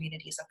into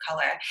communities of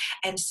color.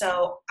 And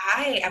so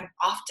I am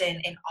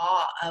often in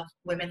awe of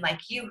women like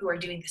you who are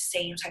doing the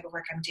same type of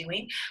work I'm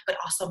doing, but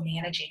also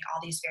managing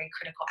all these very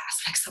critical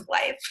aspects of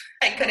life.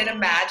 I couldn't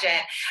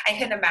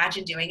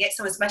imagine doing it.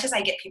 So as much as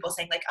I get people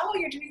saying like, oh,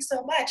 you're doing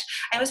so much,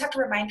 I always have to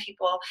remind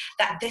people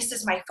that this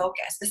is my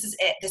focus. This is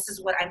it. This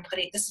is what I'm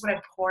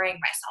pouring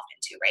myself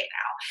into right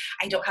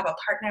now. I don't have a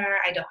partner.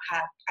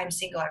 I'm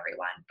single,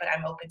 everyone, but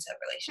I'm open to a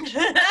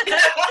relationship. I don't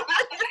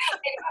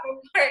have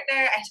a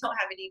partner. I don't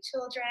have any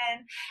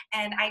children.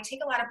 And I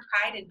take a lot of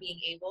pride in being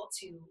able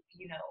to,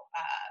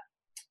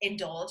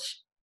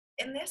 indulge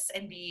in this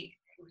and be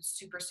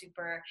super,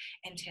 super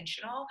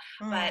intentional.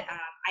 But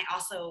I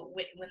also,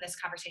 when this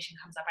conversation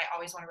comes up, I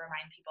always want to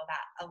remind people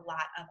that a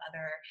lot of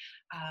other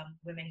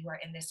women who are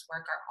in this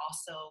work are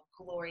also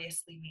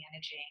gloriously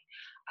managing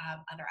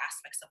other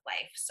aspects of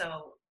life.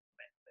 So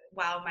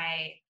while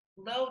my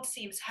load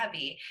seems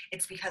heavy,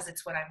 it's because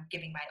it's what I'm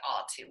giving my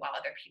all to, while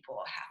other people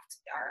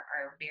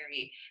are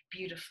very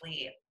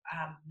beautifully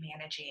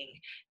managing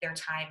their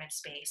time and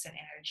space and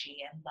energy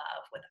and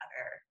love with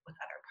other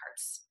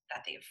parts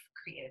that they've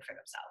created for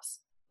themselves.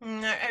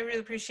 I really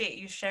appreciate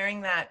you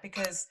sharing that,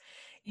 because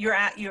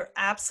you're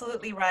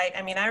absolutely right.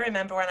 I mean, I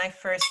remember when I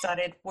first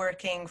started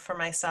working for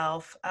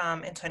myself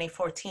in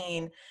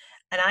 2014,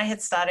 and I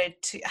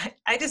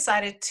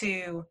decided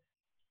to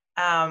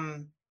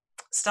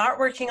start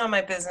working on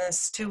my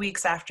business 2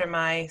 weeks after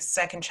my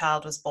second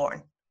child was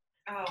born.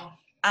 Oh.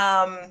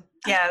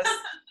 Yes,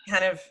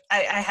 kind of.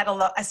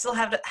 I still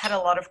have had a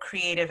lot of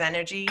creative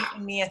energy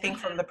in me, I think,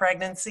 from the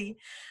pregnancy.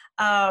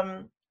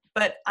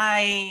 But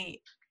I,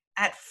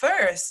 at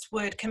first,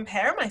 would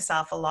compare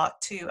myself a lot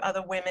to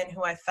other women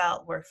who I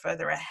felt were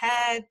further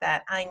ahead,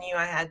 that I knew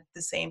I had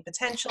the same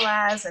potential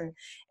as, and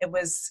it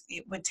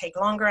would take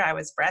longer. I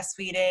was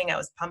breastfeeding, I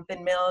was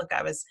pumping milk,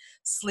 I was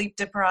sleep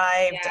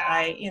deprived. Yeah.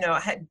 I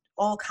had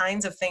all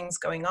kinds of things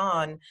going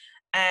on.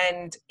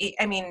 And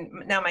I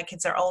mean, now my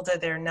kids are older,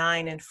 they're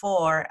 9 and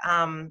 4,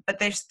 but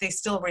they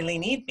still really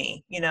need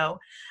me, Yeah.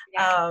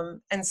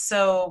 And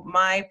so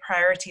my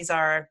priorities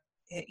are,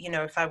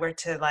 if I were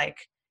to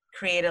like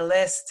create a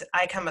list,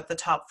 I come at the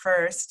top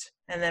first,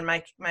 and then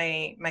my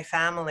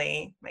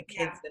family, my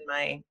kids, Yeah.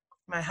 and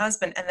my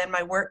husband, and then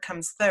my work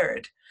comes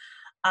third.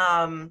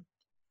 And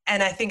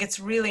I think it's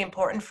really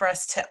important for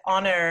us to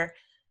honor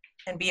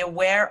and be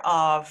aware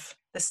of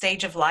the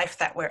stage of life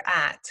that we're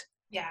at.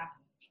 Yeah.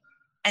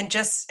 And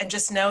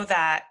just know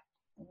that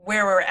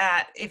where we're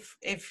at, if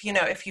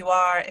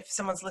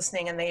someone's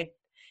listening and they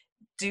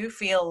do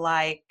feel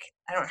like,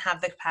 I don't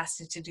have the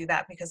capacity to do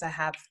that because I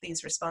have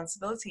these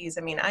responsibilities.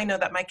 I mean, I know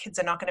that my kids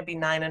are not going to be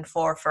 9 and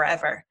 4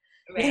 forever.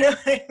 Right. You know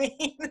what I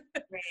mean?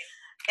 Right.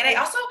 And I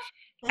also,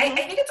 I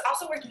think it's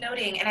also worth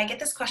noting, and I get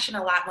this question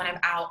a lot when I'm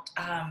out,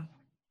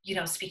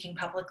 speaking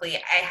publicly.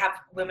 I have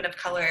women of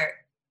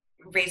color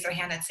raise their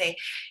hand and say,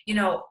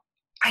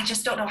 I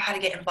just don't know how to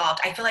get involved.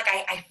 I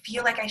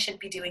feel like I should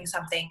be doing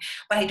something,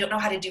 but I don't know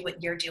how to do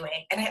what you're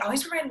doing. And I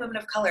always remind women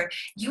of color,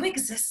 you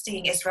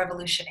existing is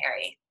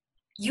revolutionary.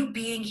 You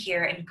being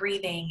here and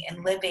breathing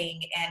and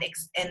living and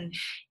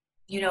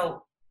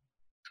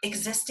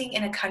existing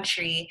in a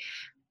country,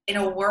 in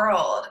a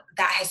world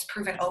that has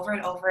proven over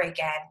and over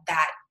again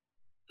that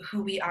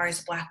who we are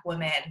as Black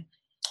women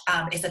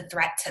is a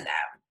threat to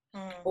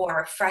them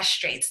or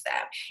frustrates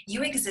them.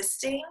 You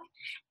existing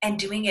and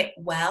doing it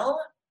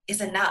well is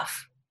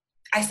enough.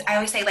 I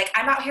always say, like,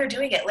 I'm out here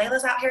doing it.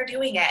 Layla's out here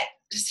doing it.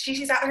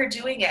 She's out here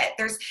doing it.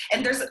 There's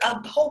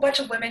a whole bunch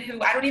of women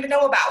who I don't even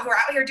know about who are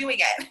out here doing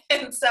it.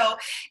 And so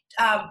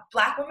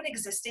Black women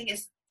existing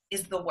is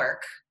the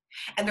work.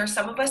 And there's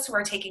some of us who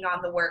are taking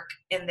on the work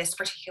in this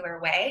particular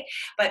way.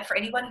 But for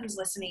anyone who's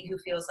listening who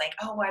feels like,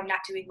 oh, well, I'm not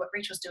doing what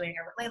Rachel's doing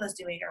or what Layla's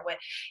doing or what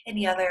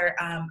any other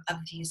of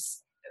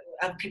these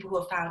people who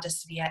have found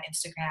us via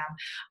Instagram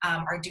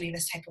are doing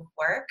this type of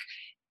work,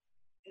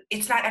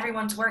 it's not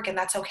everyone's work, and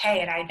that's okay.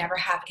 And I never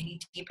have any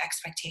deep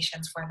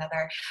expectations for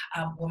another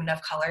woman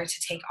of color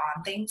to take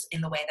on things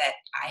in the way that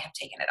I have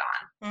taken it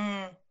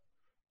on.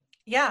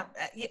 Yeah,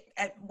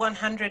 at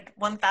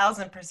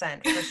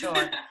 1,000% for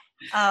sure.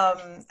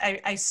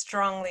 I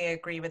strongly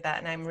agree with that,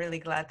 and I'm really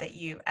glad that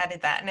you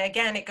added that. And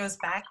again, it goes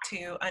back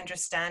to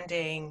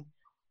understanding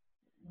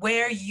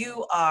where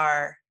you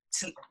are,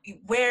 to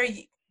where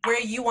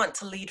you want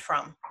to lead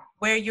from,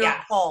 where you're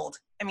called.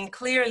 I mean,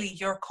 clearly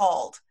you're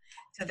called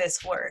to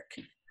this work.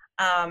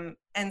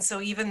 And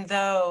so even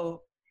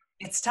though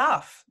it's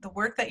tough, the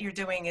work that you're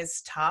doing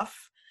is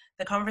tough,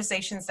 the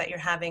conversations that you're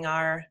having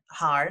are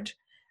hard,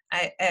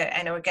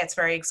 I know it gets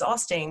very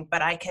exhausting,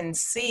 but I can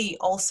see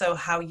also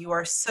how you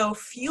are so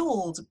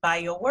fueled by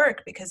your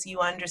work because you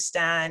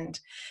understand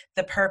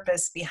the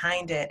purpose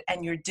behind it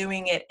and you're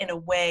doing it in a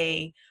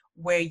way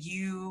where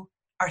you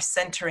are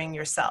centering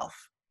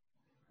yourself.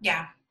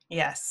 Yeah.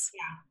 Yes.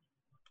 Yeah.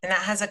 And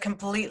that has a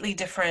completely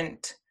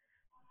different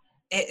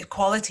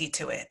quality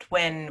to it.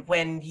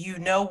 When you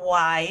know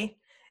why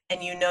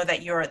and you know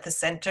that you're at the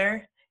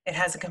center, it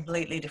has a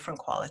completely different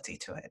quality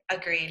to it.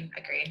 Agreed.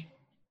 Agreed.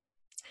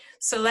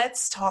 So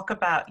let's talk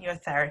about your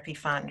therapy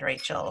fund,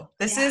 Rachel.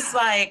 This Yeah. is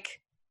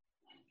like,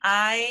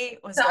 I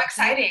was So watching.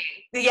 exciting.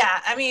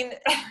 Yeah, I mean,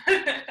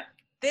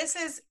 this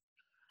is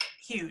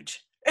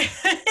huge.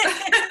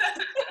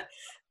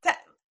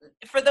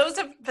 For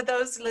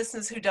those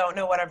listeners who don't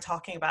know what I'm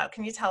talking about,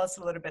 can you tell us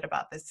a little bit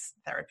about this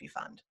therapy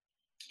fund?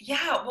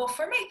 Yeah, well,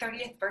 for my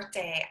 30th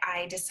birthday,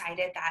 I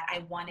decided that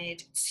I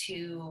wanted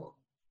to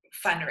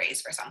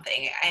fundraise for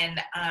something.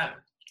 And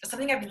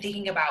something I've been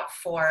thinking about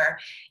for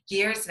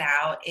years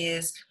now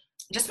is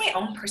just my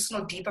own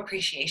personal deep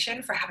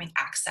appreciation for having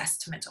access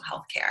to mental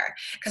health care,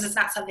 because it's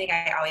not something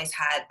I always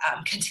had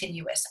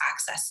continuous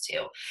access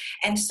to.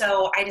 And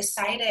so I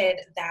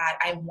decided that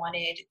I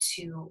wanted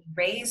to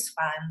raise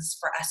funds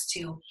for us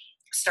to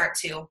start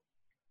to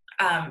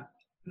um,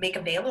 make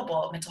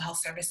available mental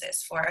health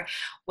services for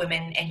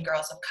women and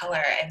girls of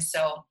color. And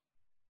so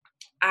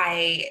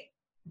I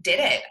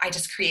did it. I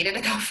just created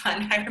a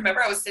GoFund. I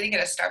remember I was sitting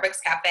at a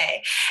Starbucks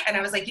cafe and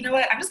I was like, you know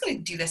what? I'm just going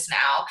to do this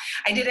now.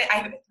 I did it.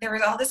 There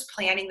was all this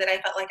planning that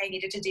I felt like I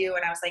needed to do.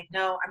 And I was like,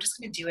 no, I'm just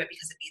going to do it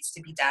because it needs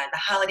to be done. The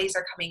holidays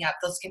are coming up.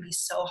 Those can be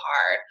so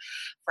hard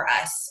for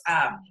us,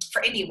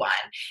 for anyone.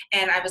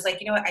 And I was like,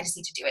 you know what? I just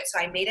need to do it. So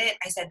I made it.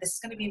 I said, this is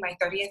going to be my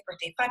 30th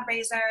birthday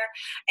fundraiser.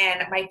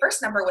 And my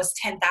first number was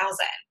 10,000.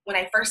 When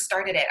I first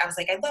started it, I was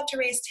like, I'd love to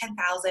raise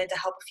 10,000 to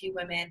help a few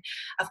women,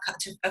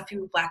 a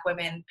few Black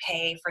women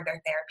pay for their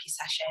therapy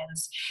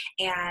sessions.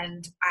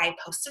 And I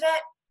posted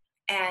it,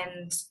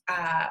 and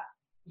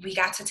we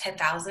got to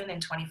 10,000 in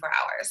 24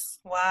 hours.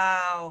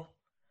 Wow.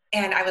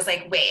 And I was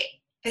like, wait,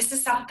 this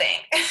is something.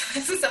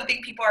 This is something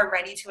people are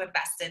ready to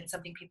invest in,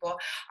 something people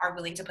are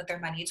willing to put their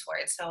money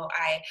towards. So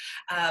I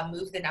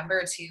moved the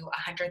number to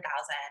 100,000,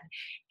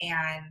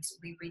 and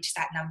we reached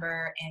that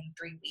number in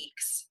 3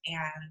 weeks.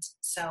 And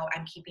so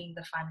I'm keeping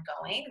the fund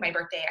going. My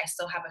birthday, I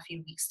still have a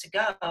few weeks to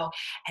go.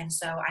 And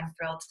so I'm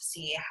thrilled to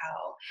see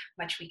how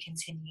much we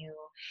continue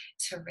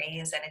to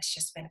raise. And it's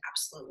just been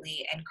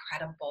absolutely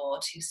incredible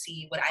to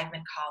see what I've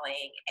been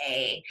calling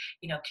a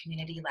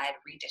community-led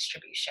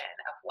redistribution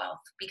of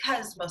wealth,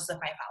 because most of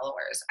my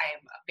followers,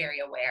 I'm very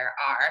aware,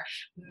 are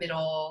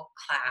middle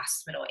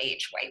class,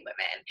 middle-aged white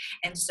women.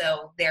 And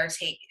so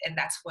and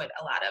that's what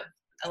a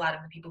lot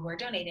of the people who are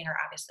donating are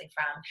obviously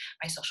from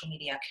my social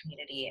media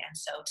community. And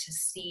so to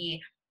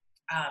see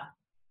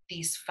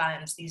these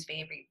funds, these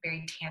very,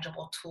 very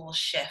tangible tools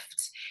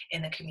shift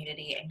in the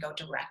community and go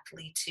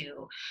directly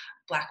to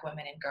Black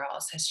women and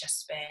girls has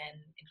just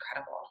been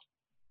incredible.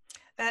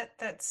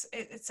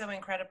 It's so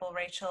incredible,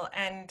 Rachel.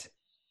 And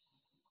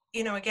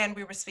again,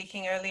 we were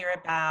speaking earlier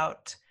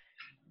about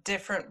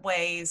different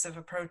ways of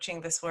approaching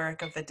this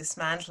work of the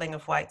dismantling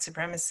of white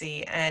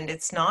supremacy. And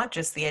it's not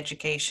just the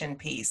education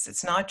piece,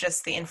 it's not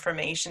just the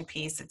information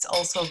piece, it's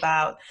also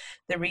about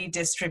the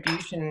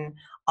redistribution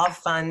of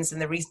funds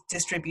and the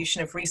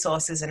redistribution of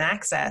resources and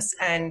access.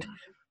 And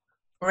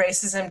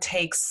racism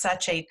takes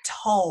such a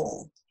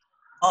toll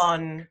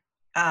on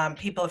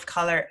people of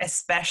color,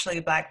 especially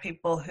Black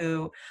people,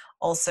 who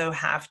also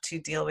have to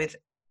deal with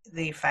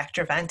the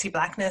factor of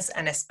anti-Blackness,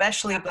 and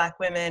especially Black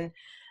women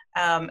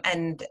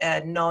and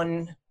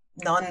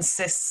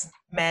non-cis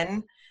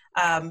men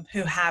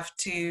who have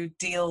to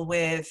deal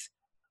with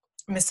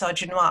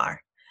misogynoir.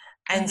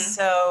 And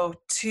so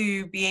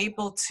to be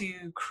able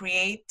to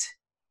create,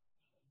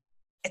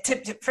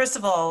 first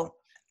of all,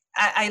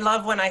 I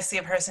love when I see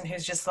a person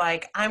who's just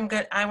like, I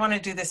want to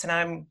do this and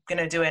I'm going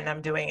to do it and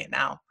I'm doing it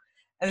now.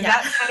 And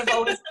that kind of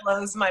always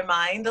blows my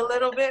mind a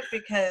little bit,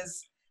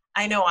 because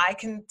I know I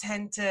can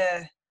tend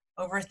to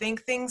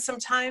overthink things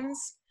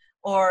sometimes,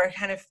 or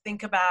kind of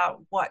think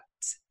about what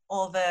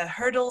all the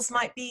hurdles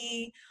might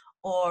be,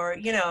 or,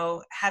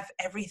 have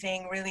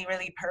everything really,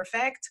 really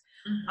perfect.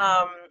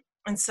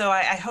 And so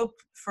I hope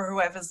for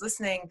whoever's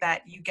listening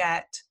that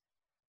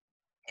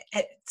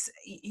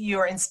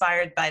you're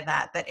inspired by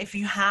that if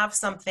you have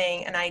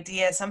something, an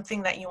idea,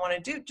 something that you want to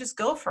do, just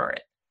go for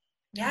it.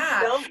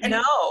 Yeah. You don't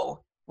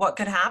know what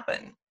could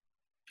happen.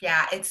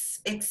 Yeah, it's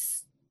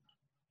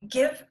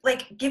give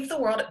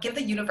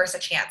the universe a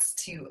chance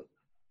to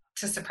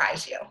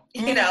surprise you,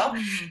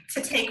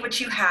 to take what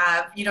you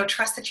have,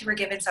 trust that you were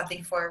given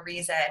something for a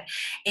reason.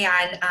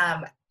 And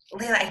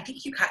Layla, I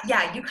think you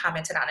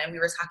commented on it. We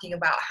were talking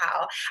about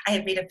how I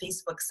had made a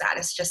Facebook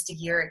status just a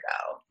year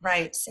ago.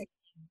 Right. Saying,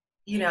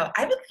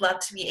 I would love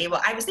to be able,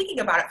 I was thinking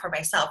about it for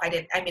myself. I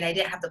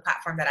didn't have the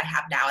platform that I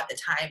have now at the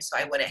time, so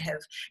I wouldn't have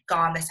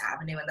gone this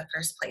avenue in the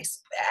first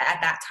place at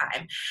that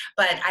time.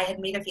 But I had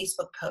made a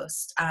Facebook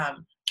post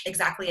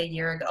exactly a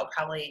year ago,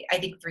 probably, I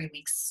think 3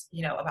 weeks,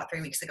 about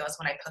 3 weeks ago is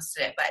when I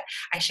posted it. But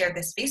I shared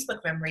this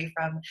Facebook memory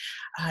from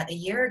a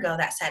year ago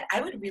that said,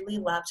 I would really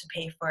love to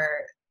pay for,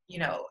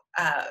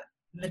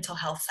 mental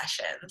health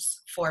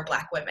sessions for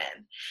Black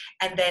women.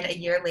 And then a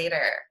year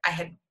later, I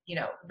had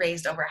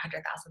raised over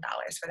 $100,000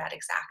 for that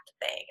exact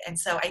thing. And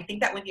so I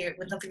think that when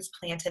something's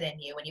planted in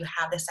you, when you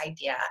have this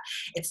idea,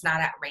 it's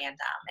not at random,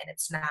 and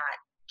it's not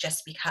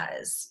just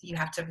because. You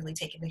have to really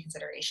take into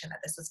consideration that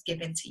this was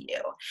given to you,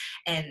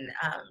 and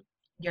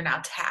you're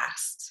now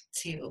tasked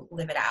to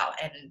live it out,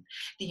 and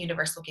the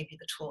universe will give you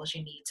the tools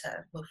you need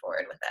to move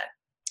forward with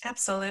it.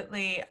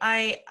 Absolutely.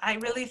 I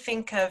really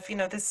think of,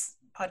 this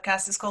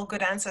podcast is called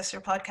Good Ancestor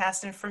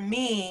Podcast. And for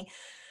me,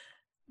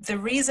 the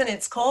reason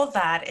it's called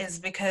that is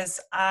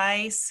because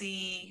I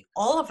see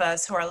all of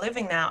us who are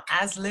living now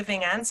as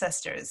living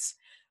ancestors.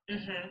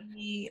 Mm-hmm.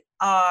 We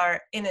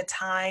are in a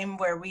time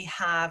where we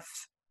have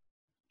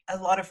a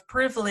lot of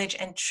privilege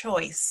and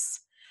choice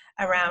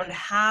around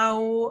Mm-hmm.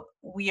 how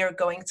we are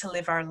going to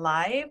live our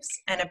lives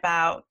and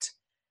about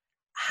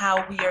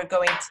how we are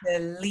going to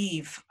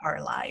leave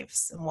our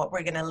lives and what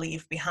we're going to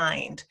leave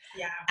behind.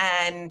 Yeah.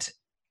 And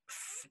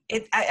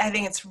I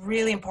think it's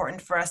really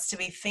important for us to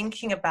be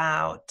thinking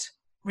about,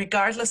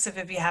 regardless of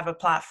if you have a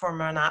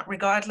platform or not,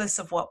 regardless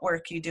of what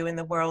work you do in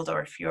the world,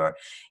 or if you're,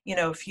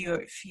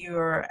 if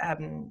you're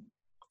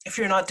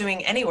not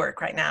doing any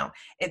work right now,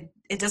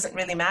 it doesn't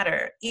really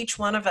matter. Each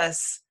one of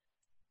us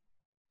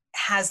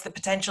has the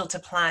potential to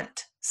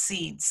plant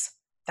seeds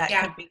that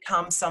could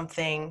become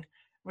something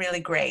really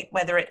great,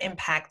 whether it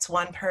impacts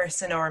one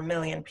person or a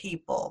million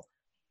people.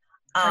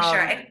 For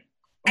sure.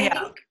 And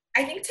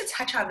I think to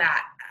touch on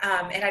that,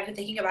 and I've been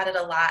thinking about it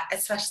a lot,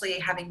 especially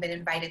having been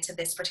invited to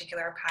this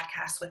particular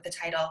podcast with the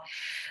title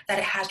that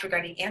it has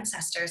regarding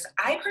ancestors.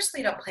 I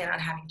personally don't plan on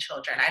having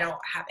children. I don't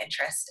have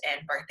interest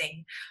in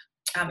birthing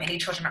any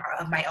children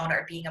of my own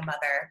or being a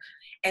mother.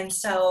 And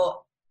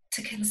so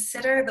to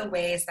consider the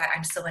ways that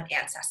I'm still an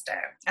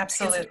ancestor.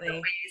 Absolutely. The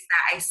ways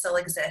that I still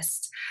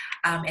exist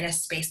in a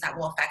space that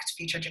will affect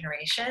future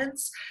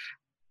generations.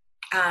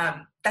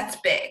 That's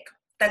big.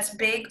 That's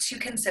big to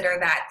consider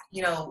that,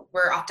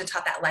 we're often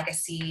taught that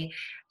legacy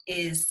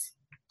is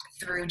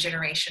through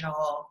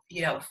generational,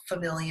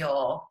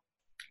 familial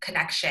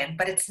connection,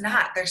 but it's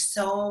not. There's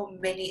so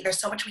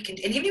much we can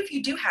do. And even if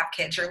you do have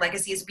kids, your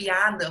legacy is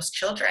beyond those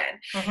children.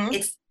 Mm-hmm.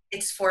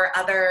 It's for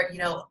other,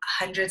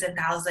 hundreds and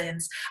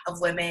thousands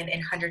of women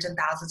and hundreds and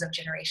thousands of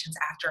generations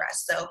after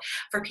us. So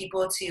for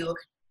people to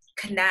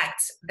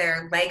connect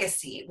their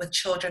legacy with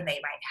children they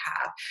might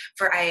have.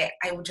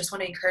 I would just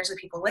want to encourage the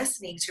people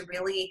listening to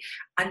really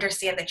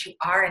understand that you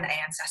are an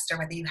ancestor,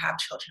 whether you have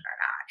children or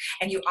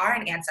not, and you are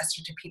an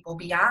ancestor to people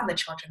beyond the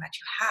children that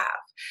you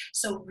have.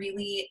 So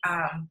really,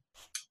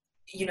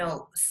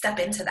 step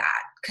into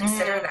that,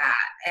 consider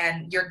that,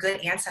 and your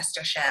good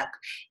ancestorship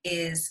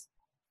is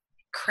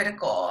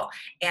critical,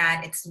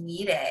 and it's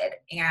needed,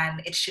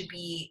 and it should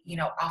be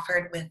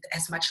offered with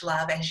as much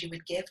love as you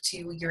would give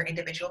to your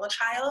individual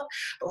child,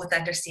 but with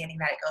understanding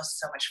that it goes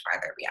so much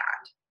farther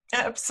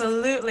beyond.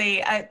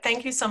 Absolutely.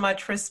 Thank you so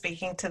much for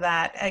speaking to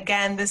that.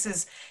 Again, this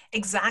is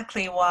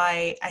exactly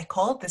why I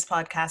called this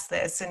podcast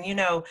this. And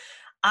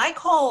I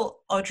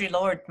call Audre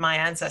Lorde my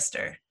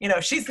ancestor.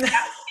 She's not,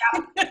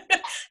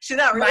 she's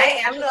not really.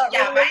 My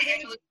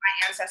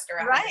ancestor.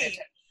 Right.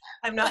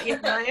 I'm not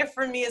yet Maya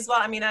for me as well.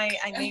 I mean, I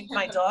named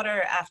my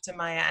daughter after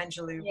Maya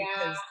Angelou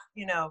because,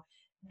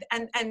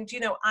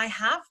 I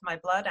have my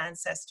blood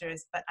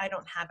ancestors, but I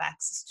don't have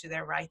access to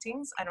their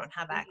writings. I don't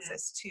have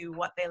access to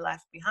what they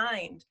left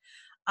behind.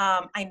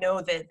 I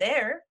know they're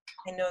there.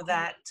 I know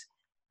that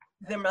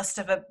there must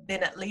have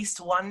been at least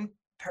one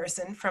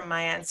person from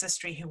my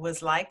ancestry who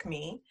was like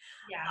me.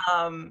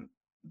 Yeah.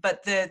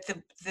 But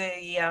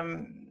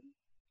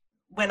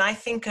when I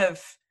think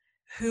of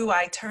who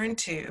I turn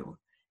to,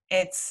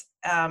 it's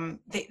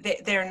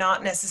they're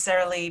not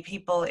necessarily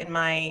people in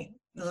my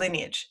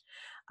lineage.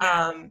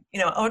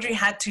 Audre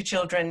had 2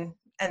 children,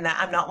 and that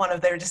I'm not one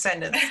of their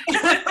descendants.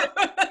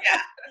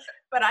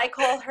 But I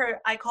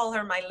call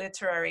her my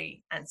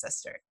literary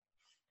ancestor.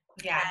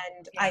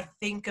 And I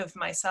think of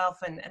myself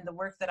and the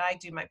work that I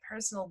do, my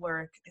personal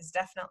work is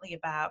definitely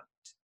about,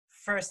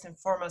 first and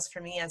foremost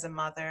for me as a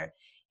mother,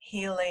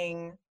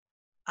 healing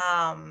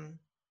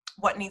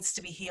what needs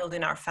to be healed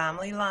in our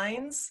family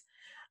lines.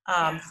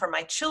 For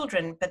my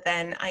children, but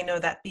then I know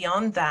that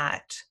beyond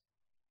that,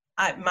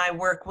 my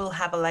work will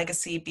have a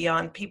legacy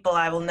beyond people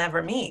I will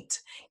never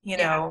meet.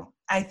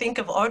 I think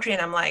of Audre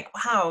and I'm like,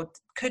 wow,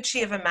 could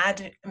she have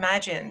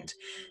imagined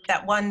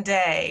that one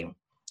day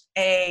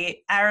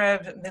a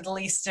Arab, Middle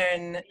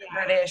Eastern,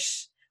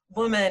 British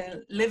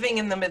woman living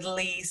in the Middle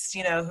East,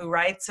 who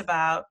writes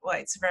about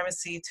white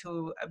supremacy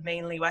to a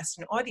mainly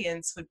Western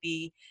audience would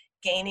be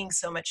gaining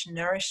so much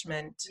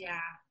nourishment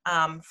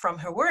from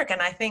her work.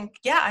 And I think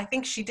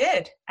she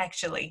did,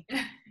 actually.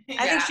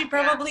 I think Yeah, she yeah,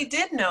 probably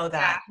did know yeah,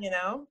 that, you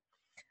know?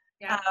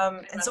 yeah. I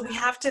And love so we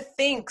have to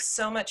think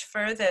so much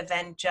further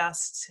than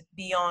just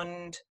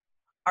beyond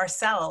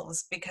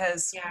ourselves,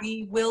 because that. Yeah,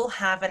 we will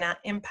have an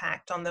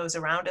impact on those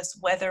around us,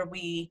 whether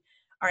we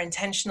are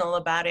intentional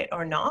about it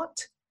or not.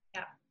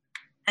 yeah,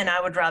 And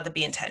I would rather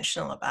be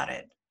intentional about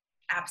it.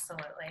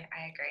 absolutely.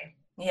 I agree.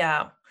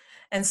 Yeah.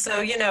 And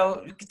so, you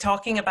know,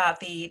 talking about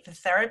the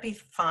therapy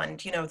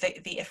fund, you know,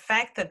 the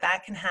effect that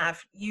that can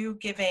have, you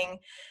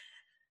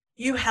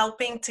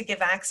helping to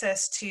give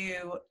access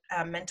to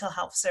mental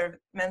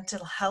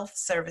health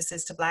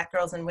services to Black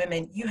girls and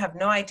women, you have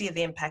no idea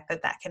the impact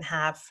that that can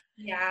have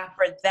Yeah.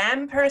 for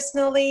them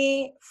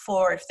personally,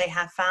 for if they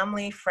have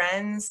family,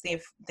 friends, the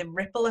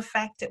ripple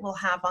effect it will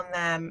have on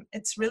them.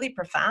 It's really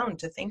profound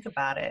to think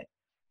about it.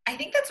 I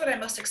think that's what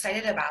I'm most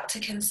excited about, to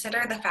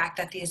consider the fact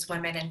that these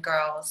women and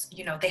girls,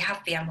 they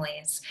have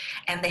families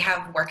and they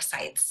have work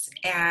sites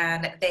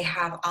and they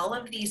have all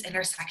of these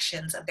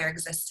intersections of their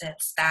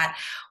existence that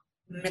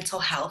mental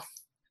health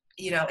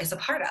is a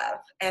part of.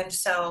 And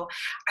so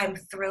I'm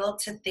thrilled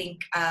to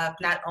think of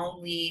not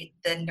only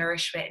the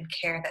nourishment and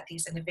care that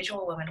these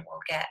individual women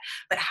will get,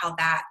 but how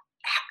that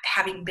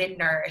having been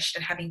nourished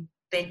and having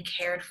been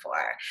cared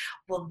for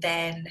will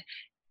then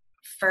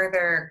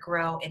further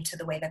grow into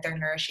the way that they're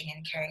nourishing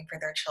and caring for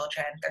their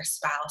children, their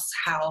spouse,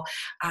 how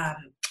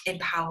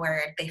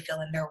empowered they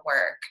feel in their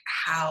work,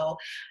 how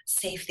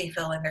safe they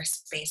feel in their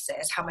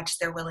spaces, how much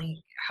they're going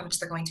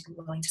to be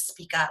willing to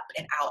speak up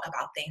and out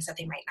about things that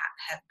they might not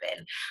have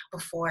been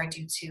before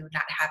due to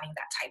not having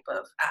that type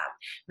of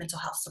mental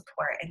health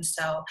support. And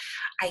so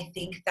I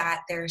think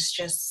that there's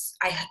just,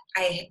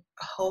 I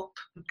hope,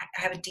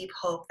 I have a deep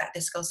hope that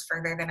this goes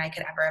further than I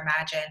could ever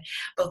imagine,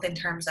 both in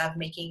terms of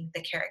making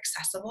the care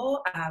accessible.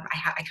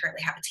 I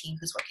currently have a team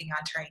who's working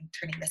on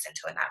turning this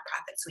into a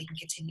nonprofit so we can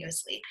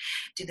continuously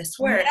do this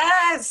work.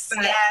 Yes,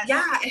 But yes.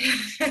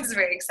 yeah, it's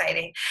very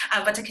exciting.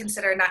 But to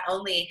consider not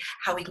only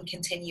how we can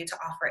continue to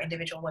offer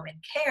individual women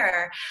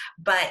care,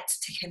 but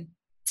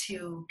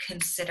to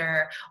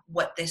consider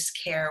what this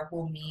care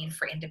will mean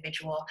for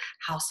individual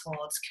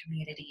households,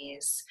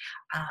 communities,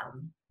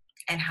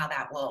 and how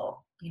that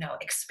will,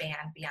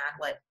 expand beyond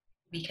what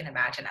we can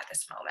imagine at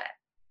this moment.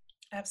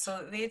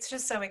 Absolutely. It's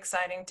just so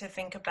exciting to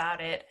think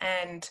about it.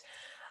 And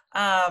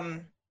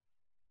um,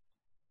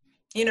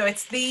 you know,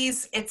 it's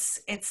these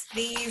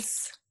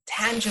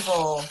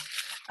tangible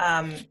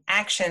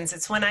actions.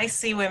 It's when I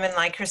see women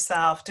like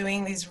herself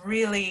doing these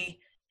really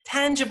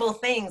tangible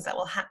things that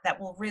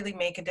will really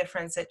make a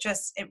difference. It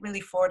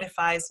really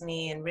fortifies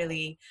me and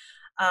really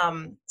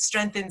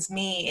strengthens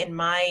me in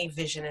my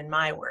vision and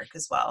my work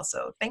as well.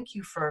 So thank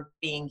you for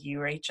being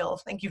you, Rachel.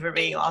 Thank you for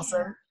being Thank you.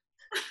 awesome.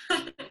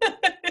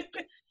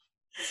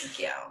 Thank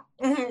you.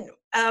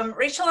 Mhm.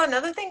 Rachel,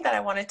 another thing that I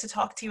wanted to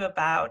talk to you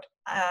about,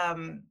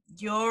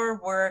 your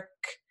work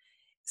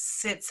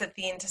sits at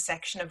the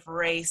intersection of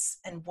race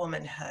and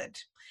womanhood.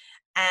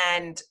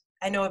 And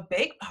I know a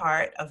big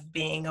part of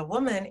being a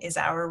woman is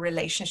our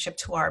relationship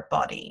to our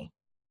body.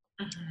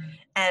 Mhm.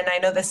 And I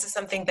know this is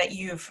something that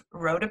you've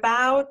wrote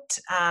about.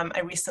 I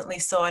recently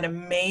saw an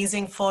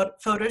amazing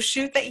photo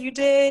shoot that you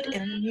did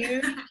in the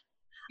nude.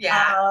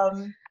 Yeah.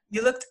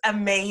 You looked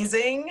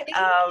amazing.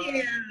 Thank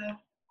you.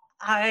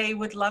 I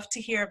would love to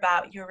hear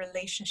about your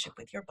relationship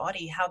with your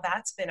body, how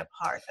that's been a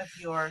part of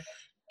your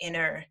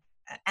inner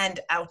and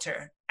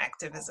outer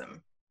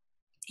activism.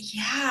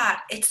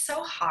 Yeah, it's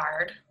so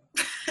hard.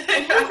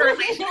 Our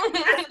relation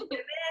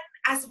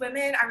as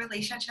women, our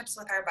relationships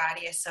with our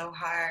body is so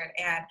hard.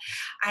 And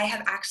I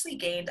have actually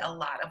gained a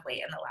lot of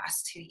weight in the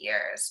last 2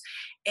 years.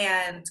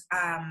 And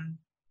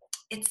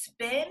it's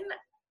been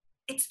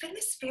it's been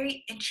this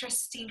very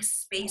interesting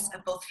space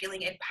of both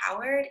feeling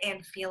empowered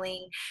and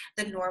feeling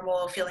the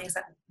normal feelings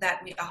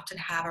that we often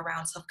have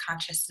around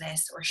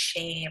self-consciousness or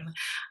shame,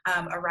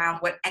 around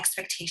what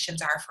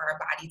expectations are for our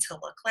body to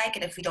look like.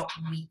 And if we don't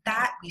meet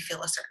that, we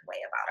feel a certain way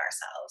about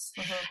ourselves.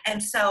 Mhm.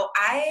 And so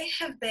I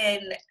have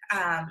been,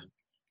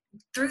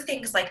 through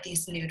things like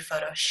these nude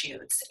photo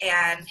shoots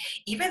and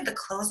even the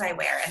clothes I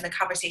wear and the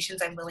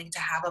conversations I'm willing to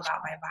have about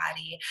my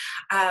body,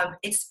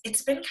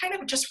 it's been kind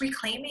of just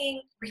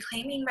reclaiming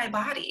my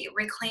body,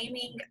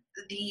 reclaiming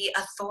the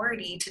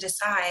authority to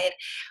decide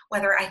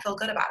whether I feel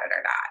good about it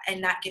or not, and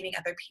not giving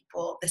other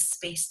people the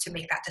space to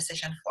make that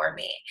decision for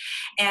me.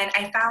 And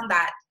I found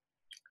that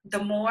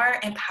the more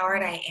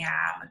empowered I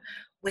am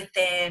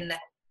within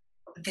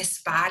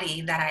this body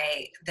that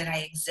I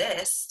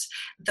exist,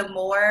 the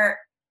more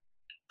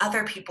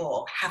other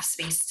people have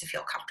space to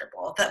feel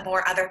comfortable, that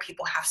more other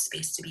people have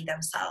space to be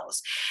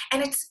themselves.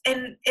 And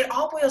it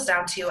all boils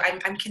down to,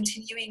 I'm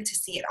continuing to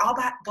see it all,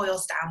 that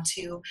boils down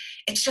to,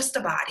 it's just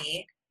a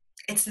body.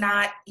 It's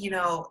not,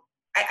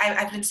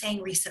 I've been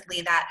saying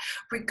recently that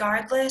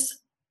regardless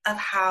of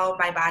how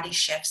my body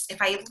shifts, if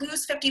I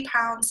lose 50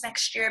 pounds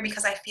next year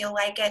because I feel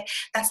like it,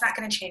 that's not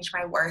going to change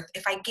my worth.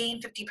 If I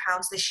gain 50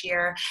 pounds this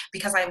year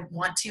because I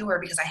want to, or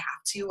because I have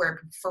to,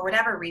 or for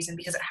whatever reason,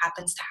 because it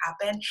happens to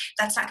happen,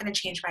 that's not going to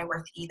change my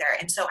worth either.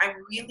 And so I'm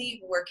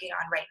really working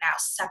on right now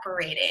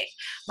separating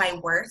my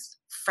worth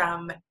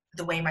from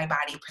the way my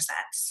body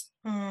presents.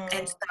 And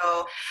Mm.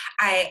 so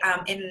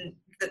in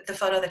the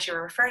photo that you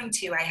were referring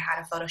to, I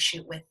had a photo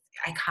shoot with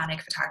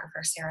iconic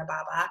photographer Sarah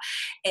Baba.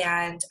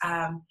 And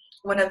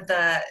one of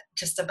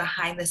just a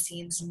behind the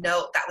scenes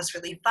note that was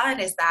really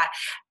fun is that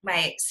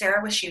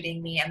Sarah was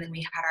shooting me, and then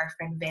we had our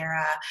friend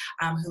Vera,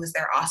 who was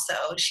there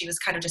also. She was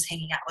kind of just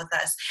hanging out with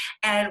us.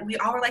 And we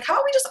all were like, how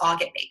about we just all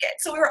get naked?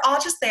 So we were all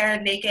just there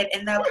naked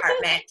in the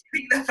apartment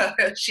doing the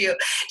photo shoot,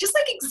 just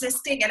like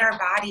existing in our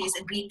bodies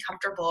and being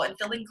comfortable and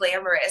feeling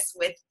glamorous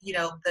with,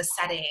 the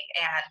setting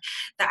and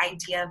the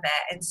idea of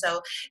it. And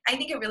so I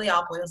think it really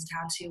all boils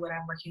down to what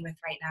I'm working with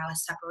right now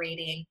is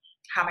separating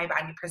how my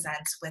body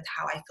presents with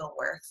how I feel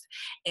worth.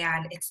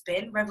 And it's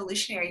been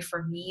revolutionary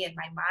for me in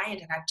my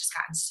mind. And I've just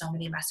gotten so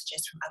many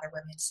messages from other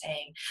women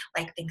saying,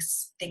 like,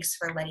 thanks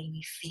for letting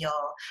me feel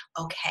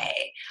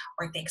okay,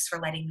 or thanks for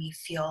letting me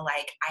feel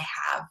like I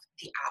have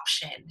the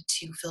option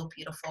to feel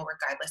beautiful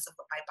regardless of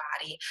what my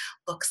body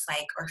looks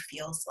like or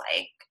feels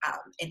like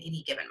in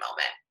any given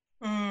moment.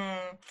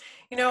 Mm.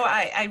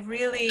 I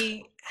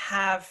really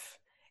have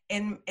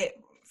in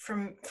it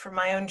from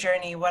my own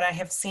journey, what I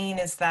have seen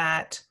is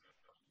that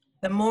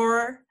the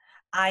more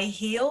I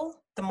heal,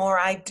 the more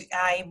I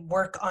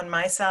work on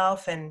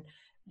myself and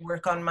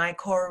work on my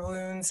core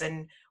wounds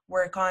and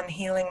work on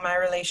healing my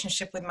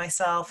relationship with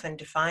myself and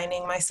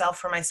defining myself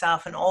for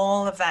myself and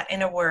all of that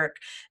inner work.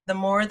 The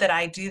more that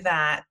I do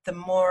that, the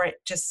more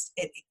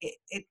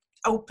it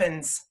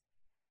opens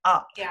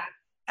up Yeah.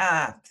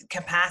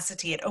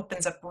 capacity. It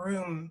opens up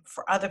room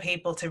for other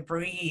people to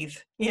breathe,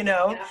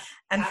 Yeah.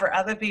 and Yeah. for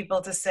other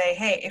people to say,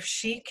 hey, if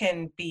she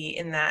can be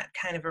in that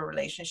kind of a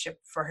relationship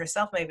for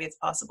herself, maybe it's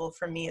possible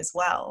for me as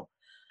well.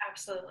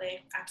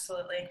 Absolutely.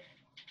 Absolutely.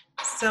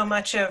 So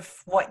much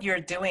of what you're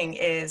doing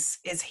is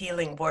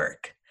healing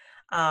work.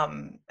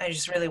 I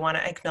just really want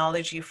to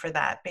acknowledge you for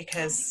that,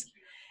 because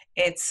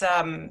it's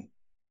and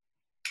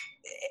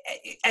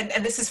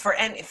this is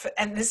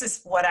and this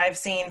is what I've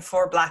seen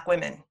for Black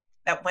women,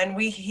 that when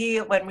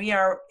we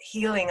are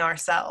healing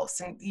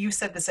ourselves, and you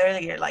said this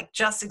earlier, like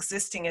just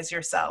existing as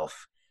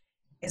yourself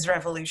is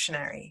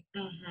revolutionary.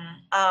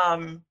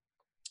 Mm-hmm.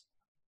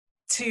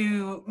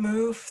 To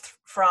move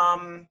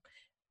from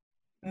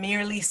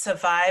merely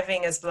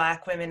surviving as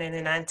Black women in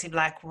an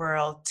anti-Black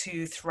world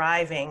to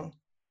thriving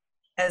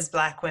as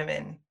Black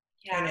women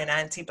in Yeah. an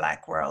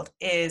anti-Black world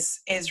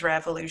is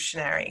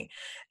revolutionary.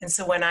 And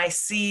so when I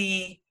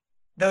see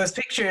those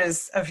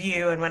pictures of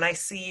you and when I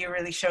see you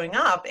really showing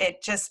up,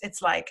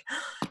 it's like,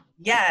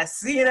 yes,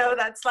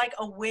 that's like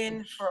a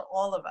win for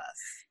all of us.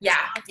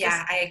 Yeah.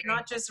 Yeah. I It's agree.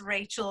 not just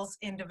Rachel's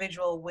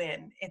individual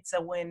win, it's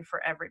a win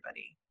for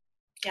everybody.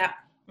 Yeah.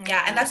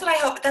 Yeah. And Mm. that's what I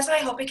hope. That's what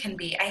I hope it can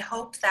be. I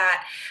hope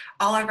that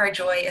all of our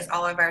joy is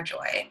all of our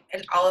joy,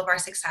 and all of our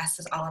success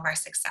is all of our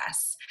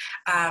success.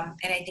 And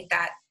I think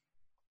that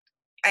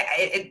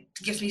it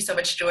gives me so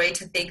much joy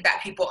to think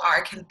that people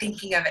are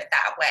thinking of it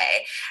that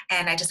way.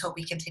 And I just hope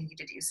we continue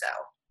to do so.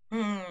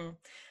 Mm.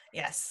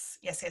 Yes,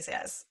 yes, yes,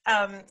 yes.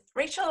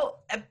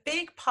 Rachel, a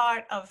big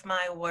part of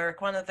my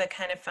work, one of the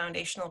kind of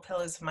foundational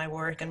pillars of my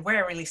work, and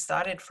where I really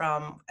started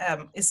from,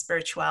 is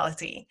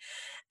spirituality.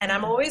 And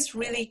I'm Mm. always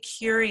really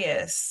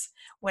curious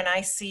when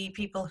I see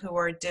people who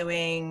are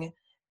doing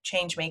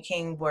change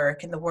making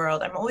work in the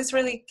world. I'm always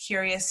really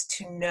curious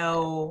to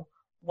know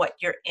what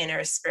your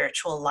inner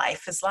spiritual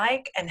life is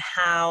like and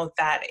how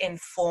that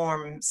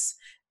informs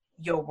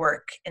your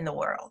work in the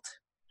world.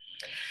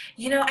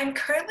 I'm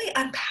currently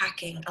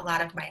unpacking a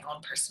lot of my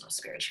own personal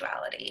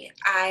spirituality.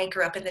 I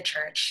grew up in the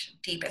church,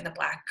 deep in the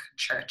Black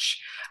church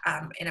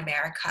in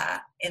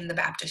America, in the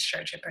Baptist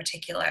church in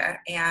particular.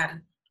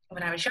 And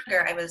when I was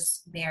younger, I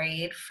was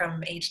married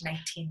from age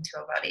 19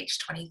 to about age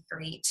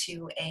 23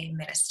 to a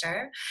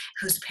minister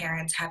whose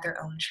parents had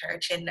their own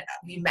church, and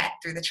we met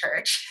through the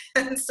church.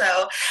 And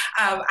so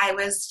I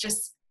was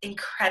just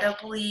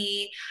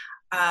incredibly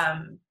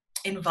um,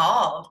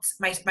 involved.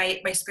 My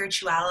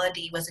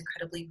spirituality was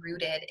incredibly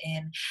rooted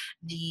in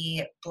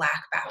the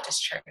Black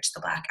Baptist church, the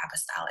Black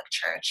Apostolic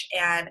church.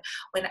 And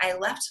when I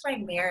left my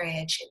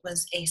marriage,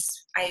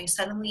 I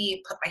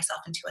suddenly put myself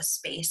into a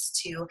space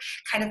to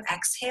kind of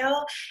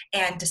exhale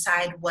and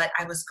decide what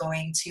I was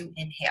going to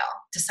inhale.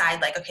 Decide,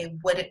 like, okay,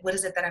 what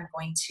is it that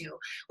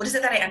what is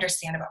it that I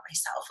understand about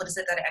myself? What is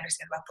it that I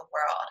understand about the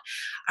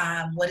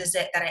world? What is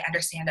it that I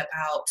understand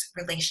about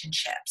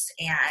relationships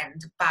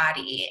and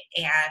body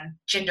and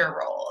gender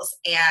roles,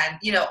 and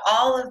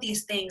all of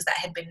these things that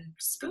had been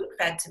spoon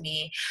fed to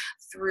me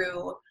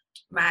through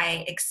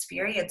my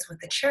experience with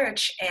the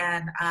church.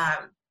 And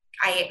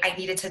I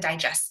needed to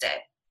digest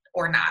it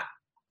or not,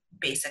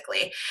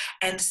 basically.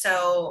 And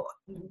so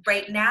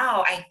right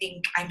now I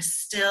think I'm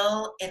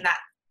still in that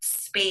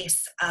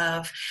space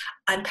of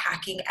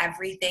unpacking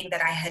everything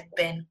that I had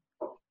been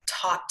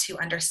taught to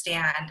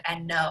understand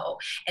and know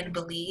and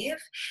believe.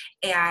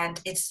 And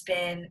it's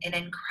been an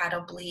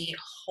incredibly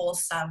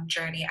wholesome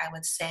journey, I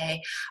would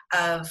say,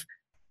 of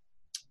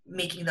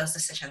making those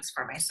decisions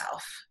for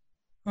myself.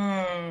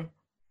 Hmm.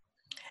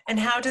 And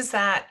how does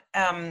that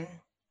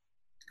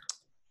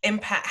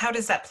impact, how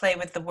does that play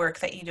with the work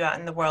that you do out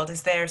in the world?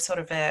 Is there sort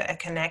of a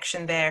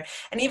connection there?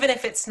 And even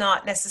if it's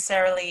not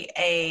necessarily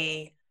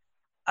a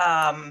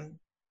um,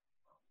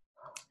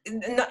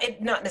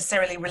 not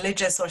necessarily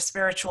religious or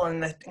spiritual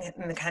in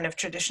the kind of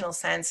traditional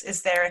sense,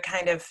 is there a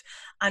kind of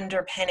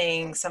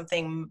underpinning,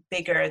 something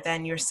bigger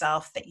than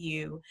yourself that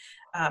you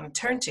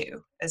turn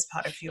to as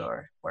part of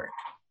your work?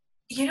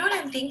 You know what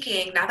I'm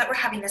thinking now that we're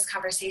having this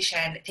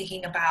conversation,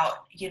 thinking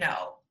about,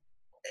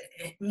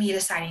 me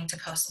deciding to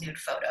post nude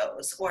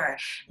photos, or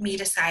me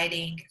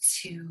deciding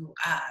to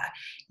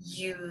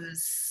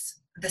use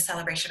the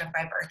celebration of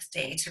my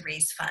birthday to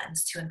raise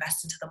funds to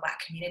invest into the Black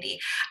community.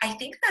 I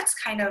think that's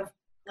kind of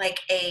like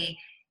a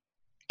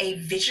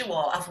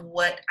visual of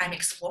what I'm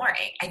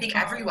exploring. I think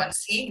everyone's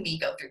seeing me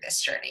go through this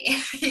journey,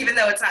 even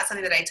though it's not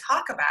something that I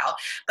talk about.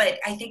 But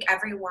I think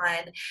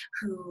everyone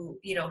who,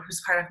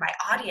 who's part of my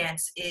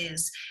audience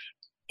is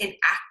an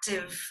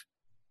active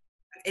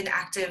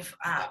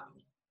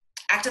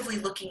actively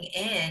looking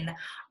in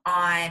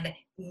on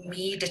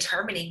me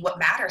determining what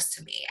matters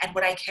to me and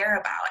what I care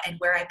about and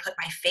where I put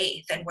my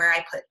faith and where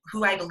I put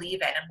who I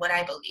believe in and what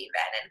I believe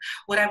in and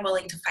what I'm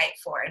willing to fight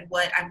for and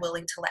what I'm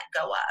willing to let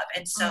go of.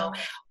 And so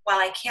while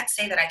I can't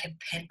say that I can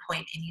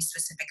pinpoint any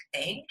specific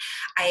thing,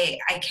 I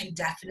can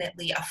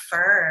definitely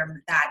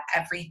affirm that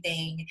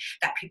everything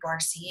that people are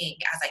seeing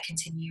as I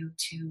continue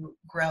to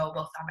grow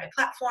both on my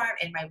platform,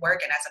 in my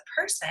work, and as a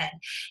person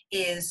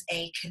is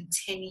a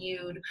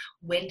continued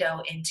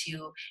window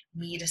into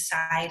me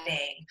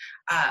deciding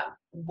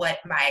what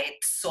my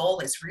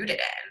soul is rooted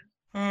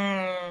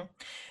in.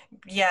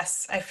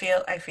 Yes, I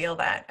feel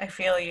that. I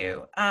feel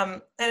you.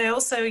 And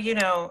also,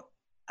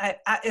 I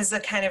as a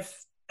kind of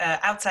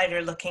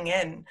outsider looking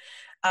in,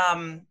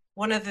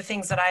 one of the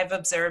things that I've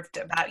observed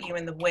about you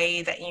and the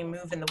way that you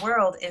move in the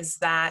world is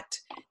that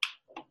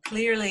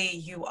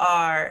clearly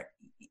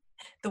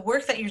the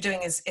work that you're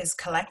doing is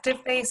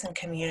collective based and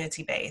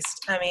community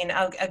based. I mean,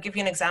 I'll give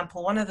you an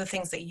example. One of the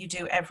things that you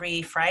do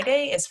every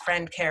Friday is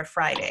Friend Care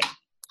Friday,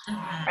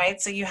 right?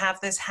 So you have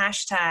this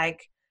hashtag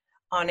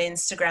on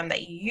Instagram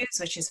that you use,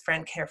 which is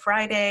Friend Care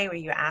Friday, where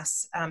you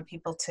ask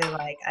people to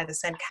like either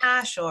send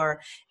cash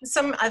or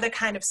some other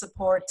kind of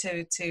support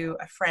to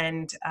a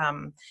friend.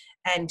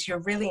 And you're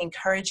really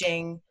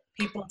encouraging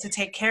people to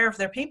take care of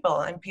their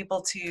people and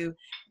people to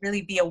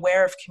really be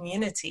aware of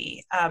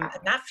community. And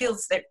that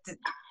feels,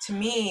 to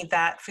me,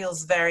 that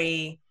feels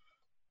very,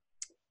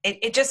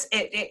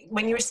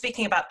 when you were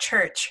speaking about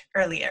church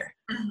earlier,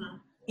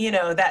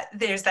 that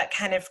there's that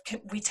kind of,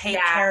 we take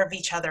care of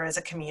each other as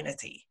a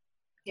community.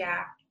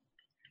 Yeah,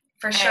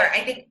 for sure.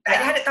 I think I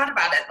hadn't thought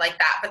about it like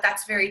that, but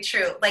that's very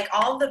true. Like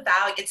all the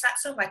value, it's not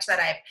so much that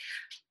I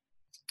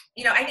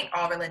think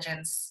all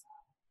religions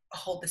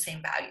hold the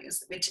same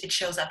values, which it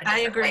shows up in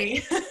different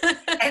ways.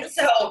 And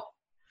so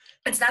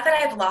it's not that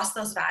I've lost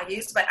those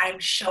values, but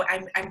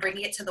I'm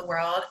bringing it to the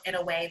world in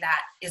a way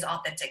that is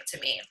authentic to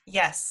me.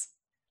 Yes,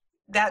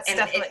 that's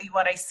definitely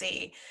what I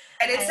see.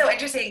 And it's so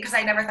interesting because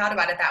I never thought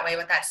about it that way,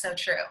 but that's so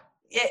true.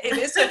 It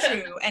is so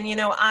true. And,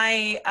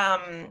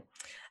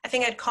 I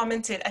think I'd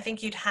commented, I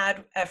think you'd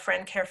had a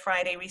Friend Care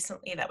Friday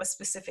recently that was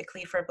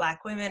specifically for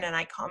Black women. And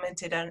I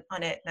commented on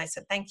it and I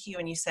said, thank you.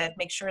 And you said,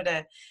 make sure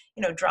to,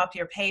 drop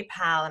your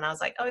PayPal. And I was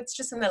like, oh, it's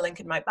just in the link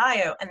in my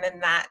bio. And then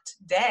that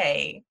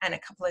day and a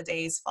couple of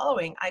days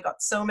following, I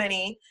got so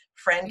many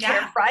Friend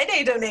Care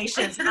Friday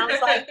donations. And I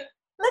was like,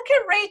 look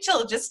at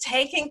Rachel just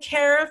taking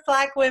care of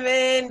Black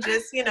women,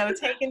 just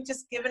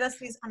giving us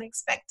these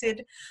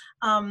unexpected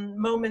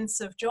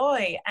moments of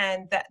joy.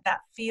 And that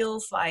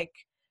feels like,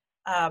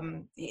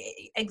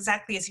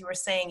 exactly as you were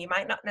saying, you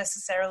might not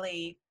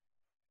necessarily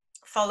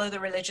follow the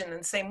religion in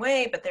the same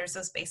way, but there's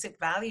those basic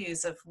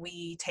values of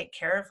we take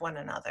care of one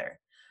another.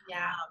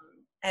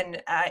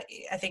 And I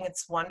think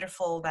it's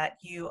wonderful that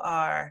you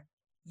are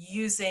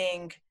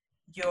using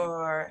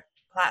your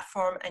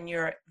platform and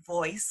your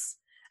voice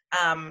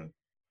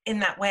in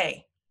that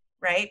way,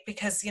 right?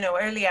 Because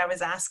earlier I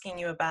was asking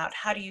you about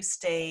how do you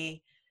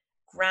stay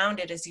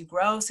grounded as you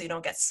grow so you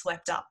don't get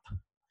swept up.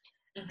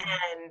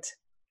 And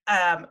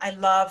I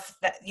love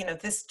that,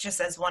 this just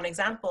as one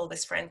example,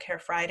 this Friend Care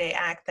Friday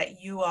act, that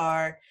you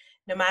are,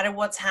 no matter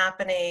what's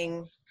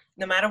happening,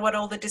 no matter what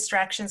all the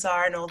distractions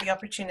are and all the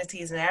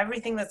opportunities and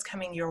everything that's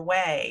coming your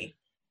way,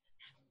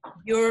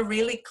 you're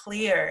really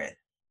clear,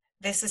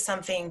 this is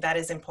something that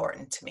is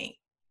important to me.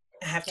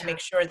 I have to make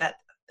sure that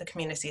the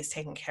community is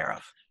taken care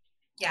of.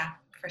 Yeah,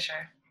 for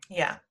sure.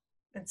 Yeah,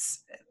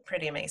 it's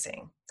pretty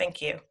amazing.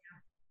 Thank you.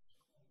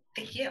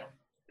 Thank you.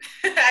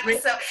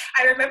 So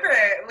I remember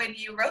when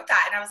you wrote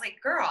that and I was like,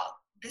 girl,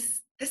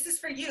 this is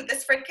for you,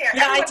 this Friend Care.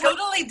 Yeah, I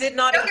totally did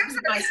not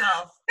include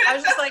myself. I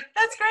was just like,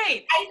 that's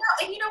great. I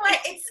know. And you know what?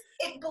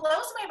 It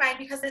blows my mind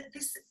because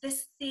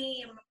this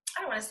theme,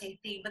 I don't want to say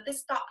theme, but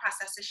this thought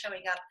process is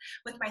showing up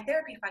with my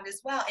therapy fund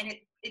as well. And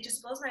it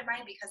just blows my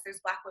mind because there's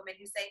Black women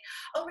who say,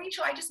 oh,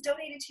 Rachel, I just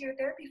donated to your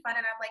therapy fund.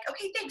 And I'm like,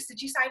 okay, thanks.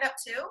 Did you sign up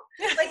too?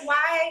 Like,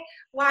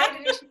 why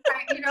didn't you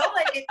sign,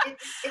 like it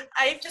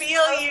I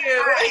feel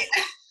you.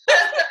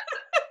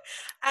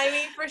 I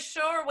mean, for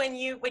sure, when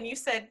you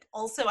said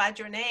also add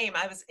your name,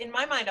 I was in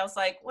my mind, I was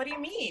like, what do you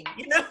mean?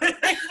 You know?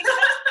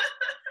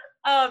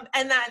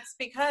 And that's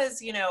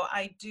because,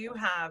 I do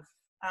have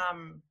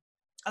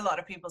a lot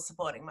of people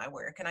supporting my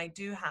work, and I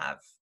do have,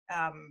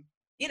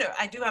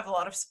 I do have a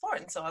lot of support.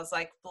 And so I was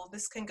like, well,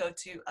 this can go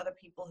to other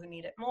people who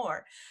need it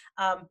more.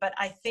 But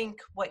I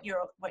think what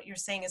you're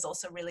saying is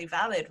also really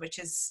valid, which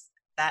is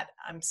that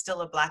I'm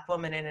still a Black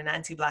woman in an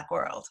anti-Black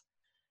world.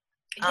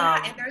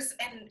 Yeah, and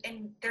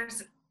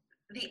there's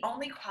the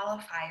only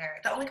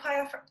qualifier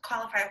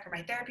for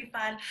my therapy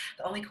fund,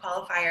 the only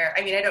qualifier,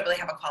 I mean, I don't really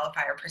have a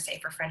qualifier per se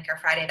for Friend Care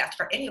Friday, that's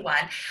for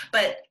anyone,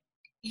 but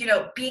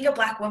being a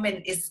Black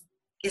woman is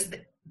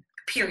the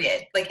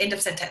period, like end of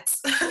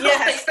sentence.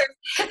 Yes.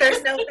 Like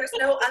there's no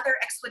other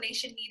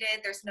explanation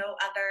needed. There's no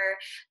other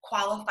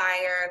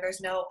qualifier. There's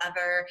no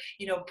other,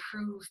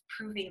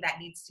 proving that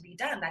needs to be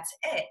done. That's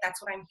it. That's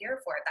what I'm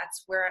here for.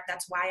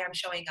 That's why I'm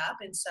showing up.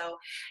 And so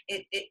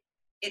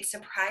it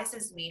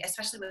surprises me,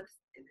 especially with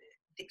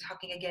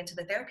talking again to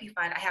the therapy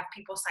fund. I have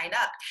people sign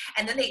up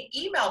and then they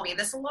email me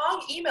this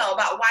long email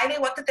about why they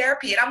want the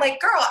therapy. And I'm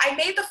like, girl, I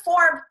made the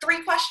form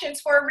 3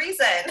 questions for a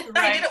reason. Right.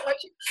 I didn't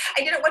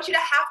want you to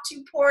have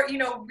to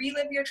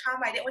relive your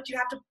trauma. I didn't want you to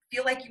have to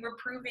feel like you were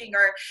proving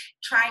or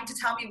trying to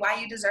tell me why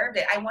you deserved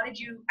it. I wanted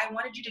you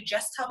to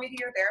just tell me who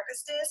your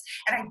therapist is,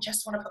 and I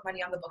just want to put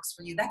money on the books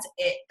for you. That's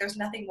it. There's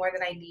nothing more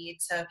that I need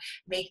to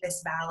make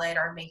this valid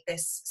or make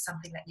this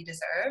something that you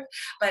deserve.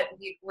 But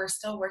we're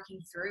still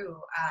working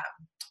through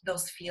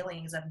those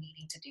feelings of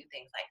needing to do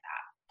things like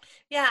that.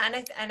 Yeah, and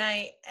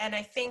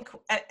I think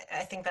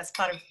that's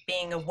part of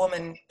being a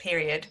woman,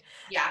 period.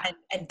 Yeah,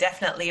 and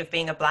definitely of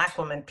being a Black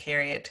woman,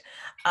 period.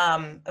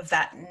 Of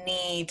that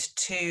need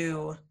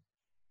to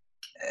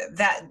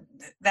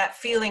that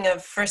feeling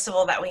of, first of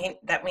all, that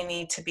we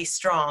need to be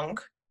strong,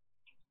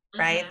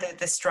 right? Mm-hmm.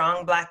 The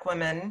strong Black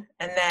woman,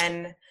 and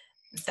then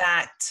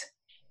that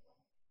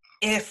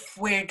if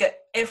we're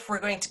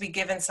going to be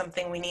given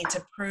something, we need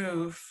to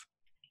prove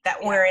that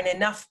we're in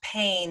enough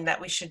pain that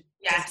we should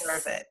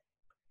deserve it.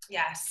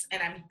 Yes,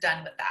 and I'm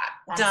done with that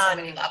on so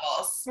many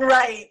levels.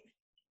 Right.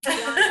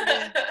 Done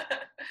with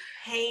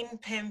pain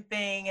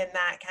pimping and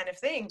that kind of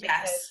thing,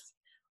 because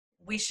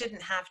we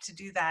shouldn't have to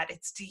do that.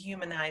 It's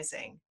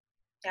dehumanizing.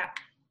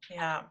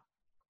 Yeah.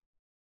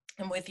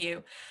 I'm with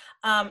you.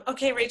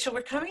 Okay, Rachel,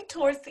 we're coming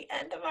towards the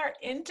end of our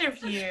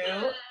interview.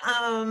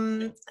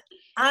 I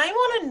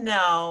want to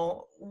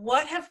know,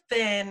 what have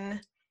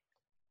been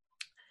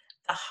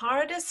the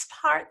hardest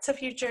parts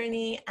of your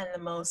journey and the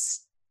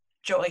most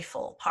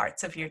joyful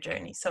parts of your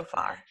journey so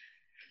far?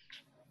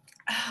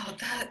 Oh,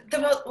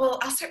 well,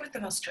 I'll start with the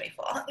most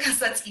joyful, because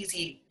that's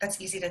easy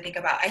to think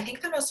about. I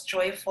think the most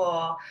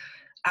joyful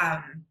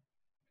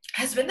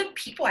has been the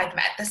people I've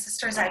met, the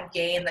sisters I've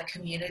gained, the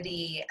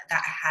community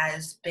that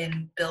has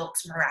been built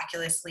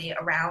miraculously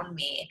around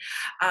me.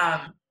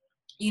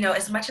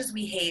 As much as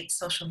we hate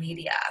social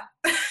media,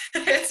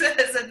 it's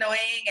as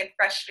annoying and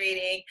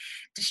frustrating,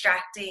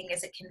 distracting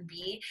as it can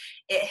be,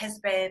 it has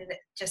been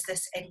just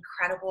this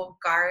incredible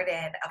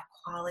garden of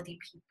quality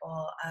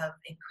people, of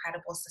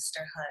incredible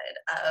sisterhood,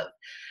 of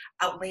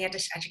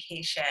outlandish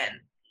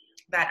education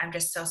that I'm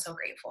just so, so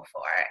grateful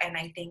for. And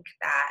I think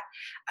that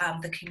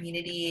the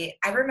community,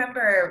 I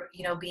remember,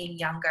 being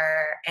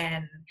younger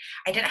and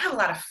I didn't have a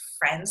lot of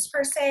friends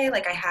per se.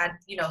 Like I had,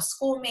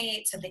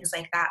 schoolmates and things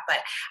like that, but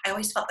I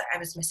always felt that I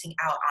was missing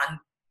out on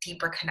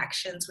deeper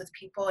connections with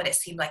people, and it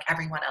seemed like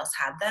everyone else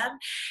had them.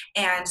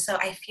 And so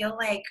I feel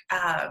like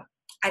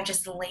I've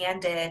just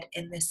landed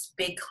in this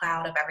big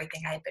cloud of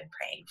everything I had been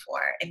praying for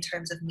in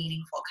terms of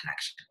meaningful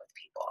connection with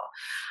people.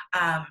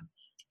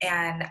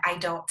 And I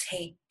don't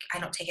take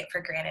it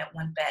for granted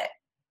one bit.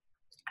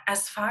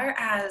 As far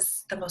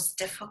as the most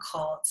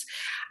difficult,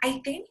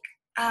 I think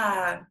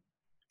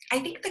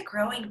the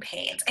growing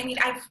pains. I mean,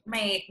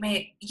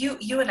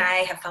 you and I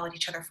have followed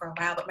each other for a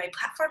while, but my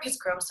platform has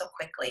grown so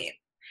quickly,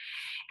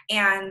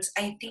 and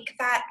I think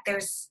that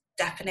there's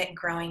definite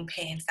growing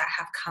pains that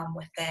have come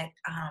with it.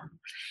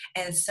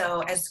 And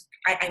so,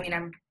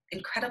 I'm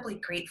incredibly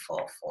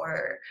grateful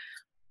for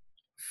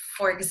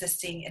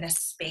existing in a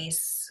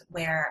space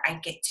where I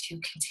get to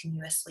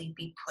continuously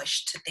be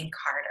pushed to think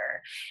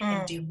harder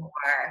and do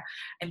more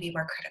and be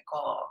more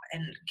critical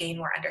and gain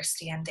more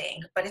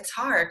understanding. But it's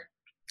hard.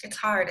 It's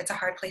hard. It's a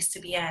hard place to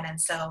be in. And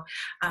so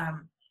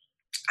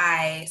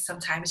I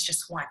sometimes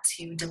just want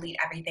to delete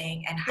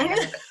everything and hide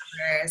under the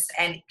covers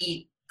and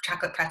eat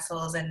chocolate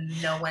pretzels and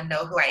no one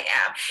know who I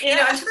am.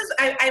 Yeah.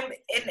 I'm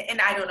and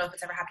I don't know if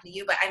it's ever happened to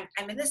you, but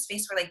I'm in this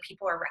space where like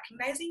people are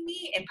recognizing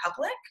me in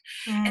public.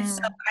 And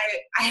so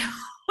I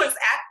was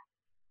at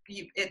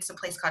it's a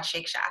place called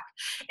Shake Shack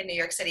in New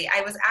York City.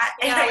 I was at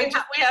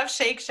we have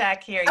Shake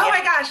Shack here. Oh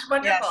my gosh,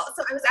 wonderful. Yes.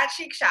 So I was at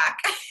Shake Shack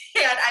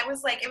and I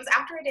was like, it was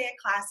after a day of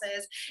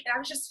classes and I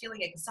was just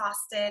feeling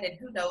exhausted and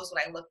who knows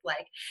what I looked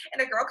like.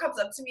 And a girl comes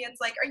up to me and it's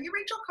like, "Are you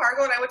Rachel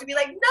Cargo?" And I went to be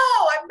like,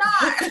 "No, I'm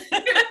not."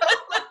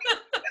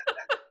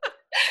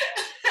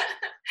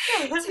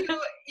 it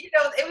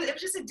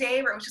was just a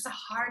day where it was just a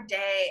hard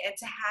day. And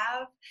to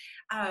have,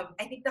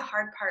 I think the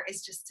hard part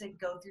is just to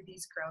go through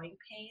these growing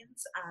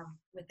pains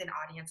with an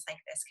audience like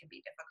this can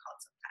be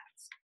difficult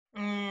sometimes.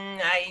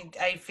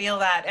 I feel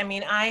that. I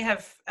mean, I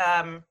have,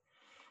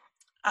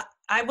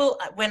 I will,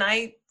 when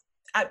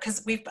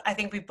because I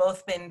think we've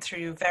both been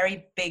through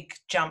very big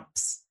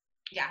jumps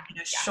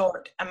in a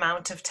short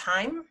amount of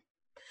time.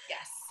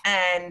 Yes.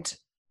 And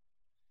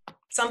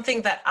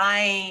something that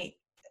I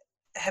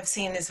have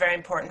seen is very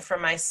important for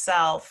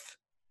myself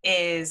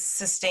is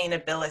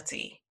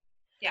sustainability.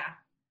 Yeah.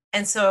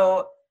 And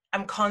so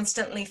I'm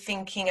constantly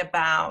thinking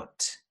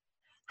about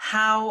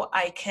how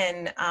I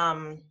can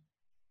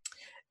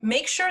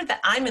make sure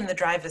that I'm in the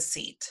driver's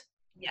seat.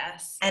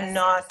 Yes. And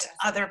not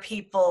other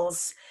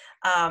people's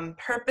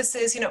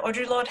purposes.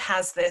 Audre Lorde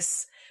has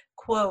this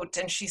quote,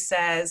 and she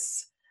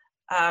says,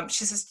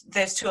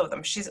 there's two of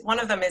them. One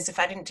of them is, if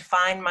I didn't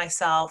define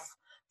myself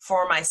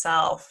for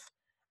myself,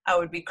 I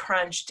would be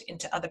crunched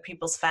into other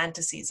people's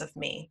fantasies of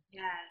me.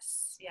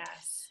 Yes,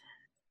 yes.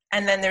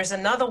 And then there's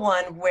another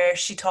one where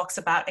she talks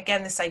about,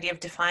 again, this idea of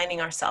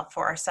defining ourselves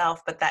for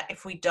ourselves, but that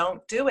if we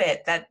don't do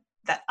it, that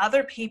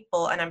other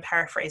people, and I'm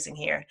paraphrasing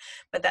here,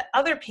 but that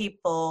other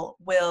people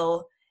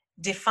will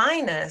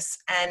define us,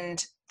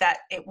 and that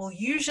it will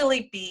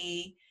usually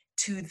be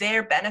to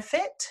their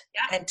benefit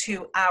and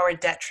to our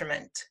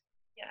detriment.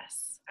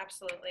 Yes,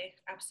 absolutely.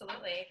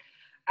 Absolutely.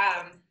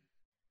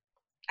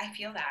 I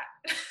feel that.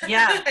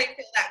 Yeah. I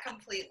feel that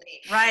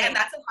completely. Right. And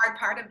that's a hard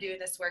part of doing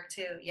this work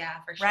too. Yeah,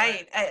 for sure.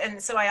 Right. And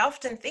so I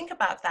often think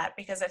about that,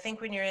 because I think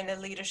when you're in a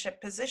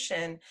leadership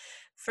position,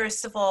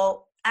 first of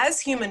all, as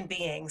human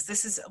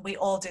beings, we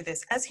all do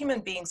this. As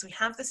human beings, we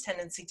have this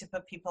tendency to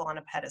put people on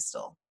a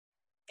pedestal.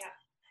 Yeah.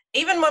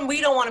 Even when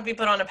we don't want to be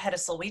put on a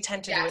pedestal, we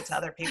tend to do it to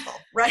other people,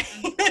 right?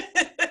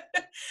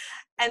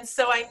 And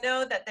so I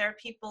know that there are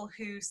people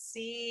who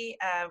see,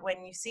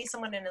 when you see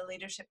someone in a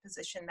leadership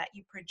position, that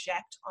you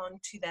project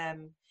onto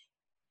them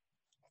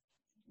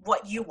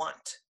what you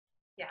want.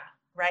 Yeah.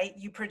 Right?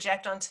 You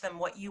project onto them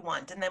what you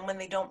want. And then when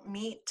they don't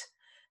meet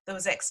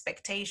those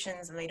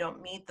expectations and they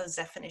don't meet those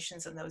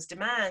definitions and those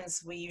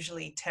demands, we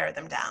usually tear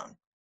them down.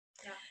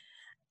 Yeah.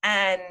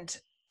 And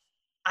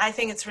I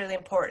think it's really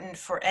important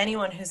for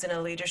anyone who's in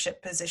a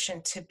leadership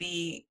position to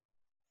be,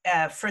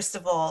 first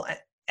of all,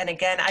 and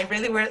again, I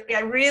really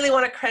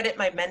want to credit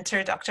my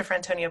mentor, Dr.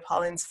 Frantonia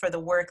Pollins, for the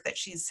work that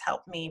she's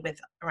helped me with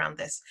around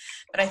this.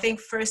 But I think,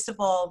 first of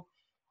all,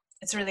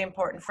 it's really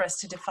important for us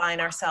to define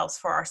ourselves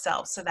for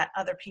ourselves, so that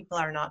other people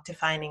are not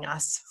defining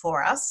us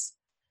for us.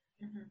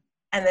 Mm-hmm.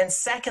 And then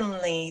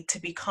secondly,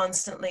 to be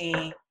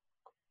constantly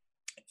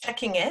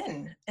checking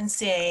in and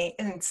seeing,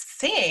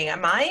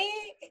 am I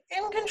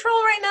in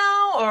control right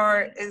now,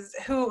 or is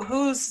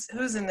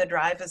who's in the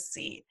driver's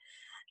seat?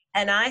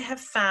 And I have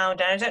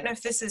found, and I don't know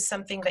if this is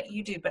something that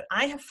you do, but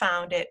I have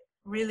found it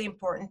really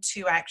important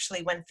to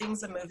actually, when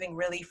things are moving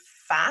really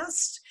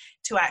fast,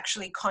 to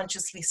actually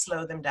consciously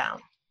slow them down.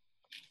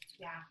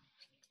 Yeah,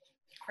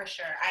 for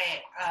sure.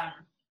 I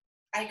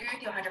agree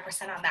with you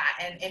 100% on that.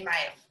 And in my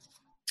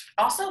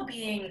also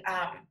being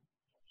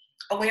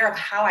aware of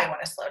how I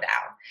want to slow down.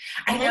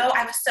 Mm-hmm. I know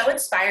I was so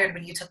inspired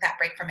when you took that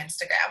break from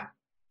Instagram.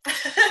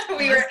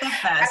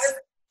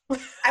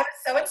 I was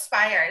so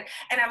inspired,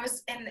 and I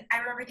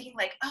remember thinking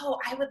like, oh,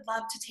 I would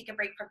love to take a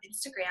break from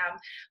Instagram,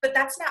 but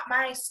that's not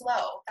my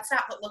slow. That's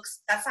not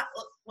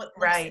what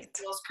right.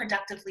 feels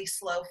productively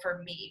slow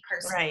for me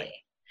personally. Right.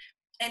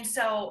 And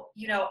so,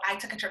 I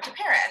took a trip to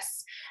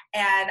Paris,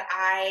 and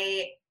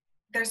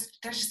there's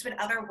just been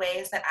other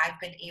ways that I've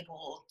been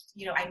able,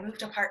 I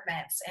moved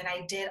apartments, and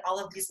I did all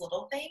of these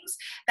little things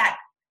that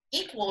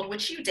equaled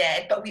what you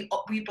did, but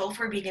we both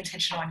were being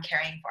intentional and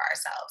caring for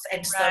ourselves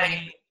and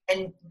slowing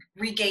and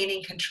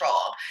regaining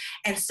control.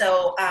 And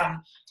so,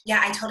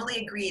 I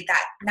totally agree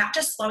that not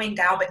just slowing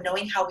down, but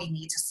knowing how we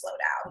need to slow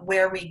down,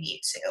 where we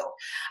need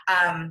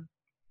to,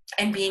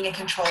 and being in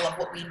control of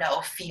what we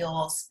know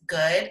feels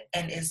good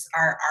and is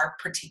our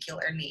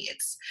particular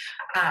needs.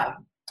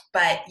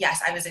 But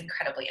yes, I was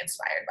incredibly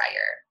inspired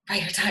by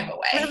your time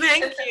away.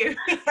 Thank you.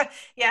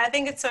 Yeah, I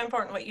think it's so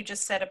important what you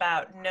just said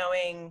about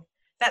knowing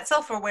that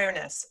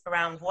self-awareness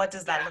around what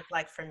does that look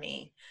like for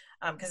me.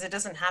 Because it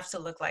doesn't have to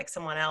look like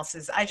someone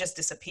else's. I just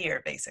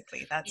disappear,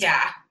 basically. That's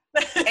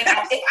and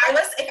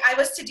if I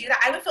was to do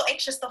that, I would feel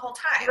anxious the whole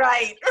time.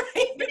 Right.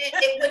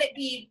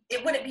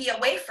 It wouldn't be a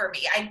way for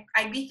me.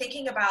 I'd be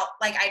thinking about,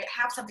 like, I'd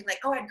have something like,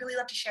 oh, I'd really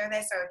love to share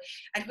this, or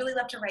I'd really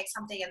love to write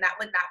something, and that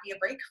would not be a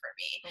break for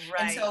me.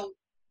 Right. And so,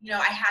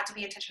 I had to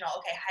be intentional.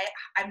 Okay,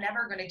 I'm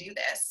never going to do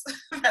this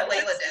that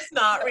Layla did. It's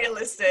not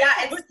realistic.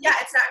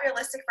 It's not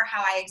realistic for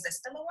how I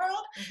exist in the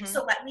world. Mm-hmm.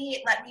 So let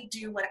me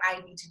do what I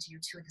need to do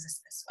to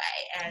exist this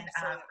way. And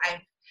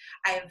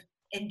I've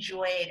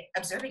enjoyed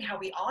observing how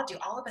we all do,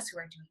 all of us who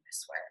are doing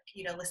this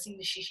work, listening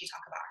to Shishi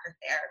talk about her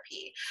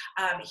therapy,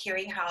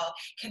 hearing how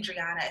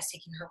Kendriana is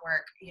taking her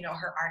work,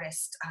 her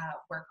artist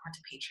work onto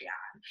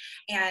Patreon.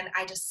 And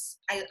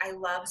I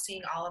love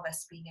seeing all of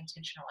us being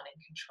intentional and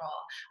in control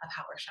of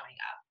how we're showing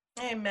up.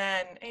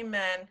 Amen.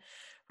 Amen.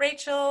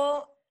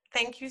 Rachel,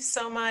 Thank you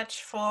so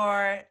much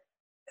for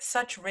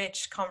such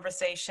rich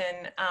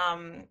conversation.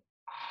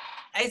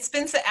 It's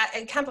been,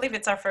 I can't believe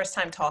it's our first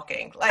time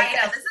talking. I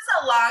know, this is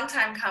a long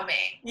time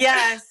coming.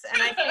 Yes,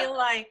 and I feel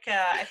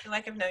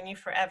like I've known you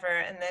forever,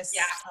 and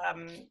Yeah.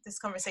 This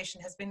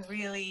conversation has been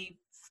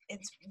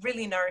it's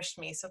really nourished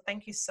me. So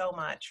thank you so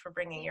much for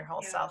bringing your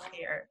whole self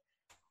here.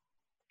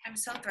 I'm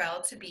so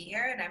thrilled to be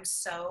here, and I'm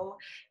so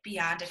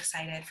beyond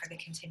excited for the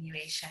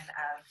continuation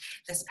of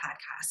this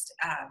podcast.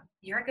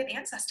 You're a good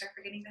ancestor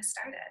for getting this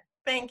started.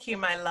 Thank you,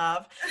 my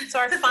love. So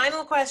our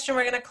final question,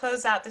 we're going to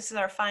close out. This is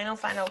our final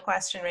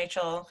question,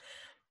 Rachel.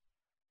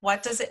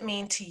 What does it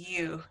mean to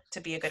you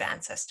to be a good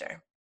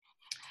ancestor?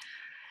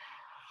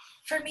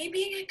 For me,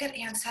 being a good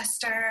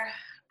ancestor,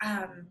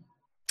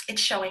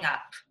 it's showing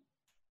up.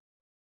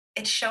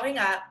 It's showing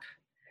up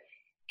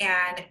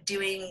and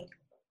doing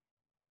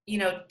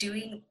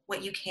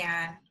what you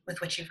can with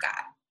what you've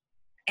got.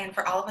 And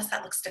for all of us,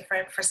 that looks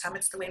different. For some,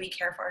 it's the way we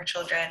care for our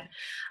children.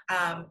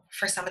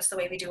 For some, it's the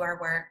way we do our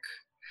work.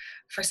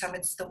 For some,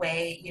 it's the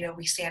way,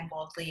 we stand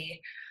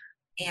boldly.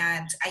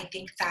 And I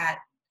think that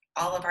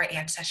all of our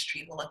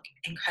ancestry will look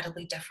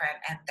incredibly different,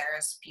 and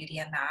there's beauty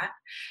in that.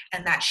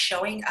 And that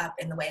showing up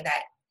in the way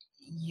that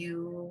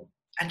you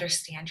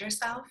understand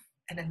yourself,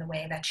 and in the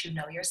way that you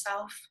know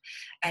yourself,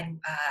 and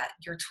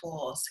your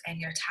tools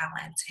and your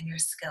talent and your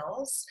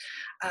skills.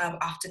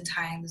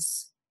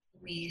 Oftentimes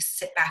we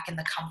sit back in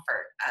the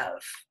comfort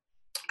of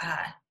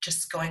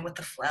just going with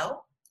the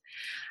flow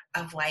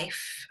of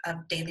life,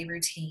 of daily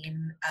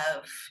routine,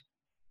 of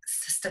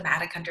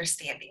systematic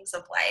understandings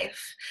of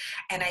life.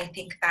 And I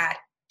think that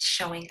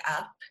showing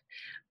up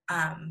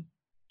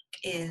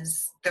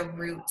is the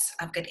roots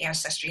of good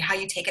ancestry. How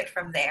you take it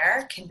from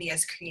there can be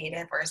as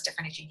creative or as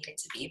different as you need it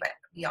to be, but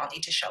we all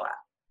need to show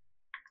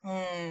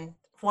up.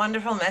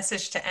 Wonderful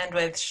message to end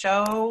with.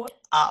 Show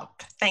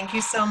up. Thank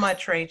you so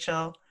much,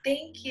 Rachel.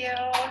 Thank you.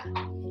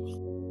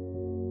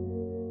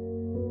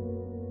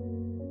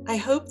 I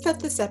hope that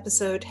this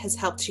episode has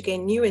helped you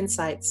gain new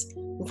insights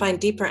and find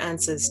deeper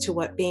answers to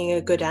what being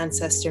a good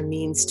ancestor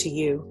means to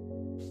you.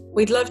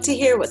 We'd love to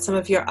hear what some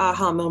of your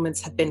aha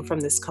moments have been from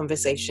this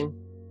conversation.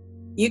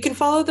 You can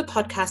follow the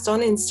podcast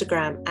on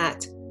Instagram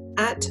at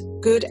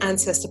Good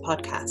Ancestor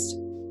Podcast,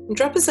 and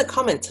drop us a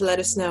comment to let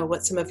us know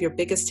what some of your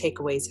biggest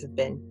takeaways have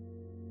been.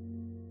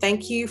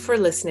 Thank you for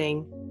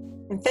listening,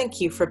 and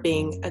thank you for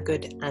being a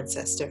good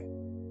ancestor.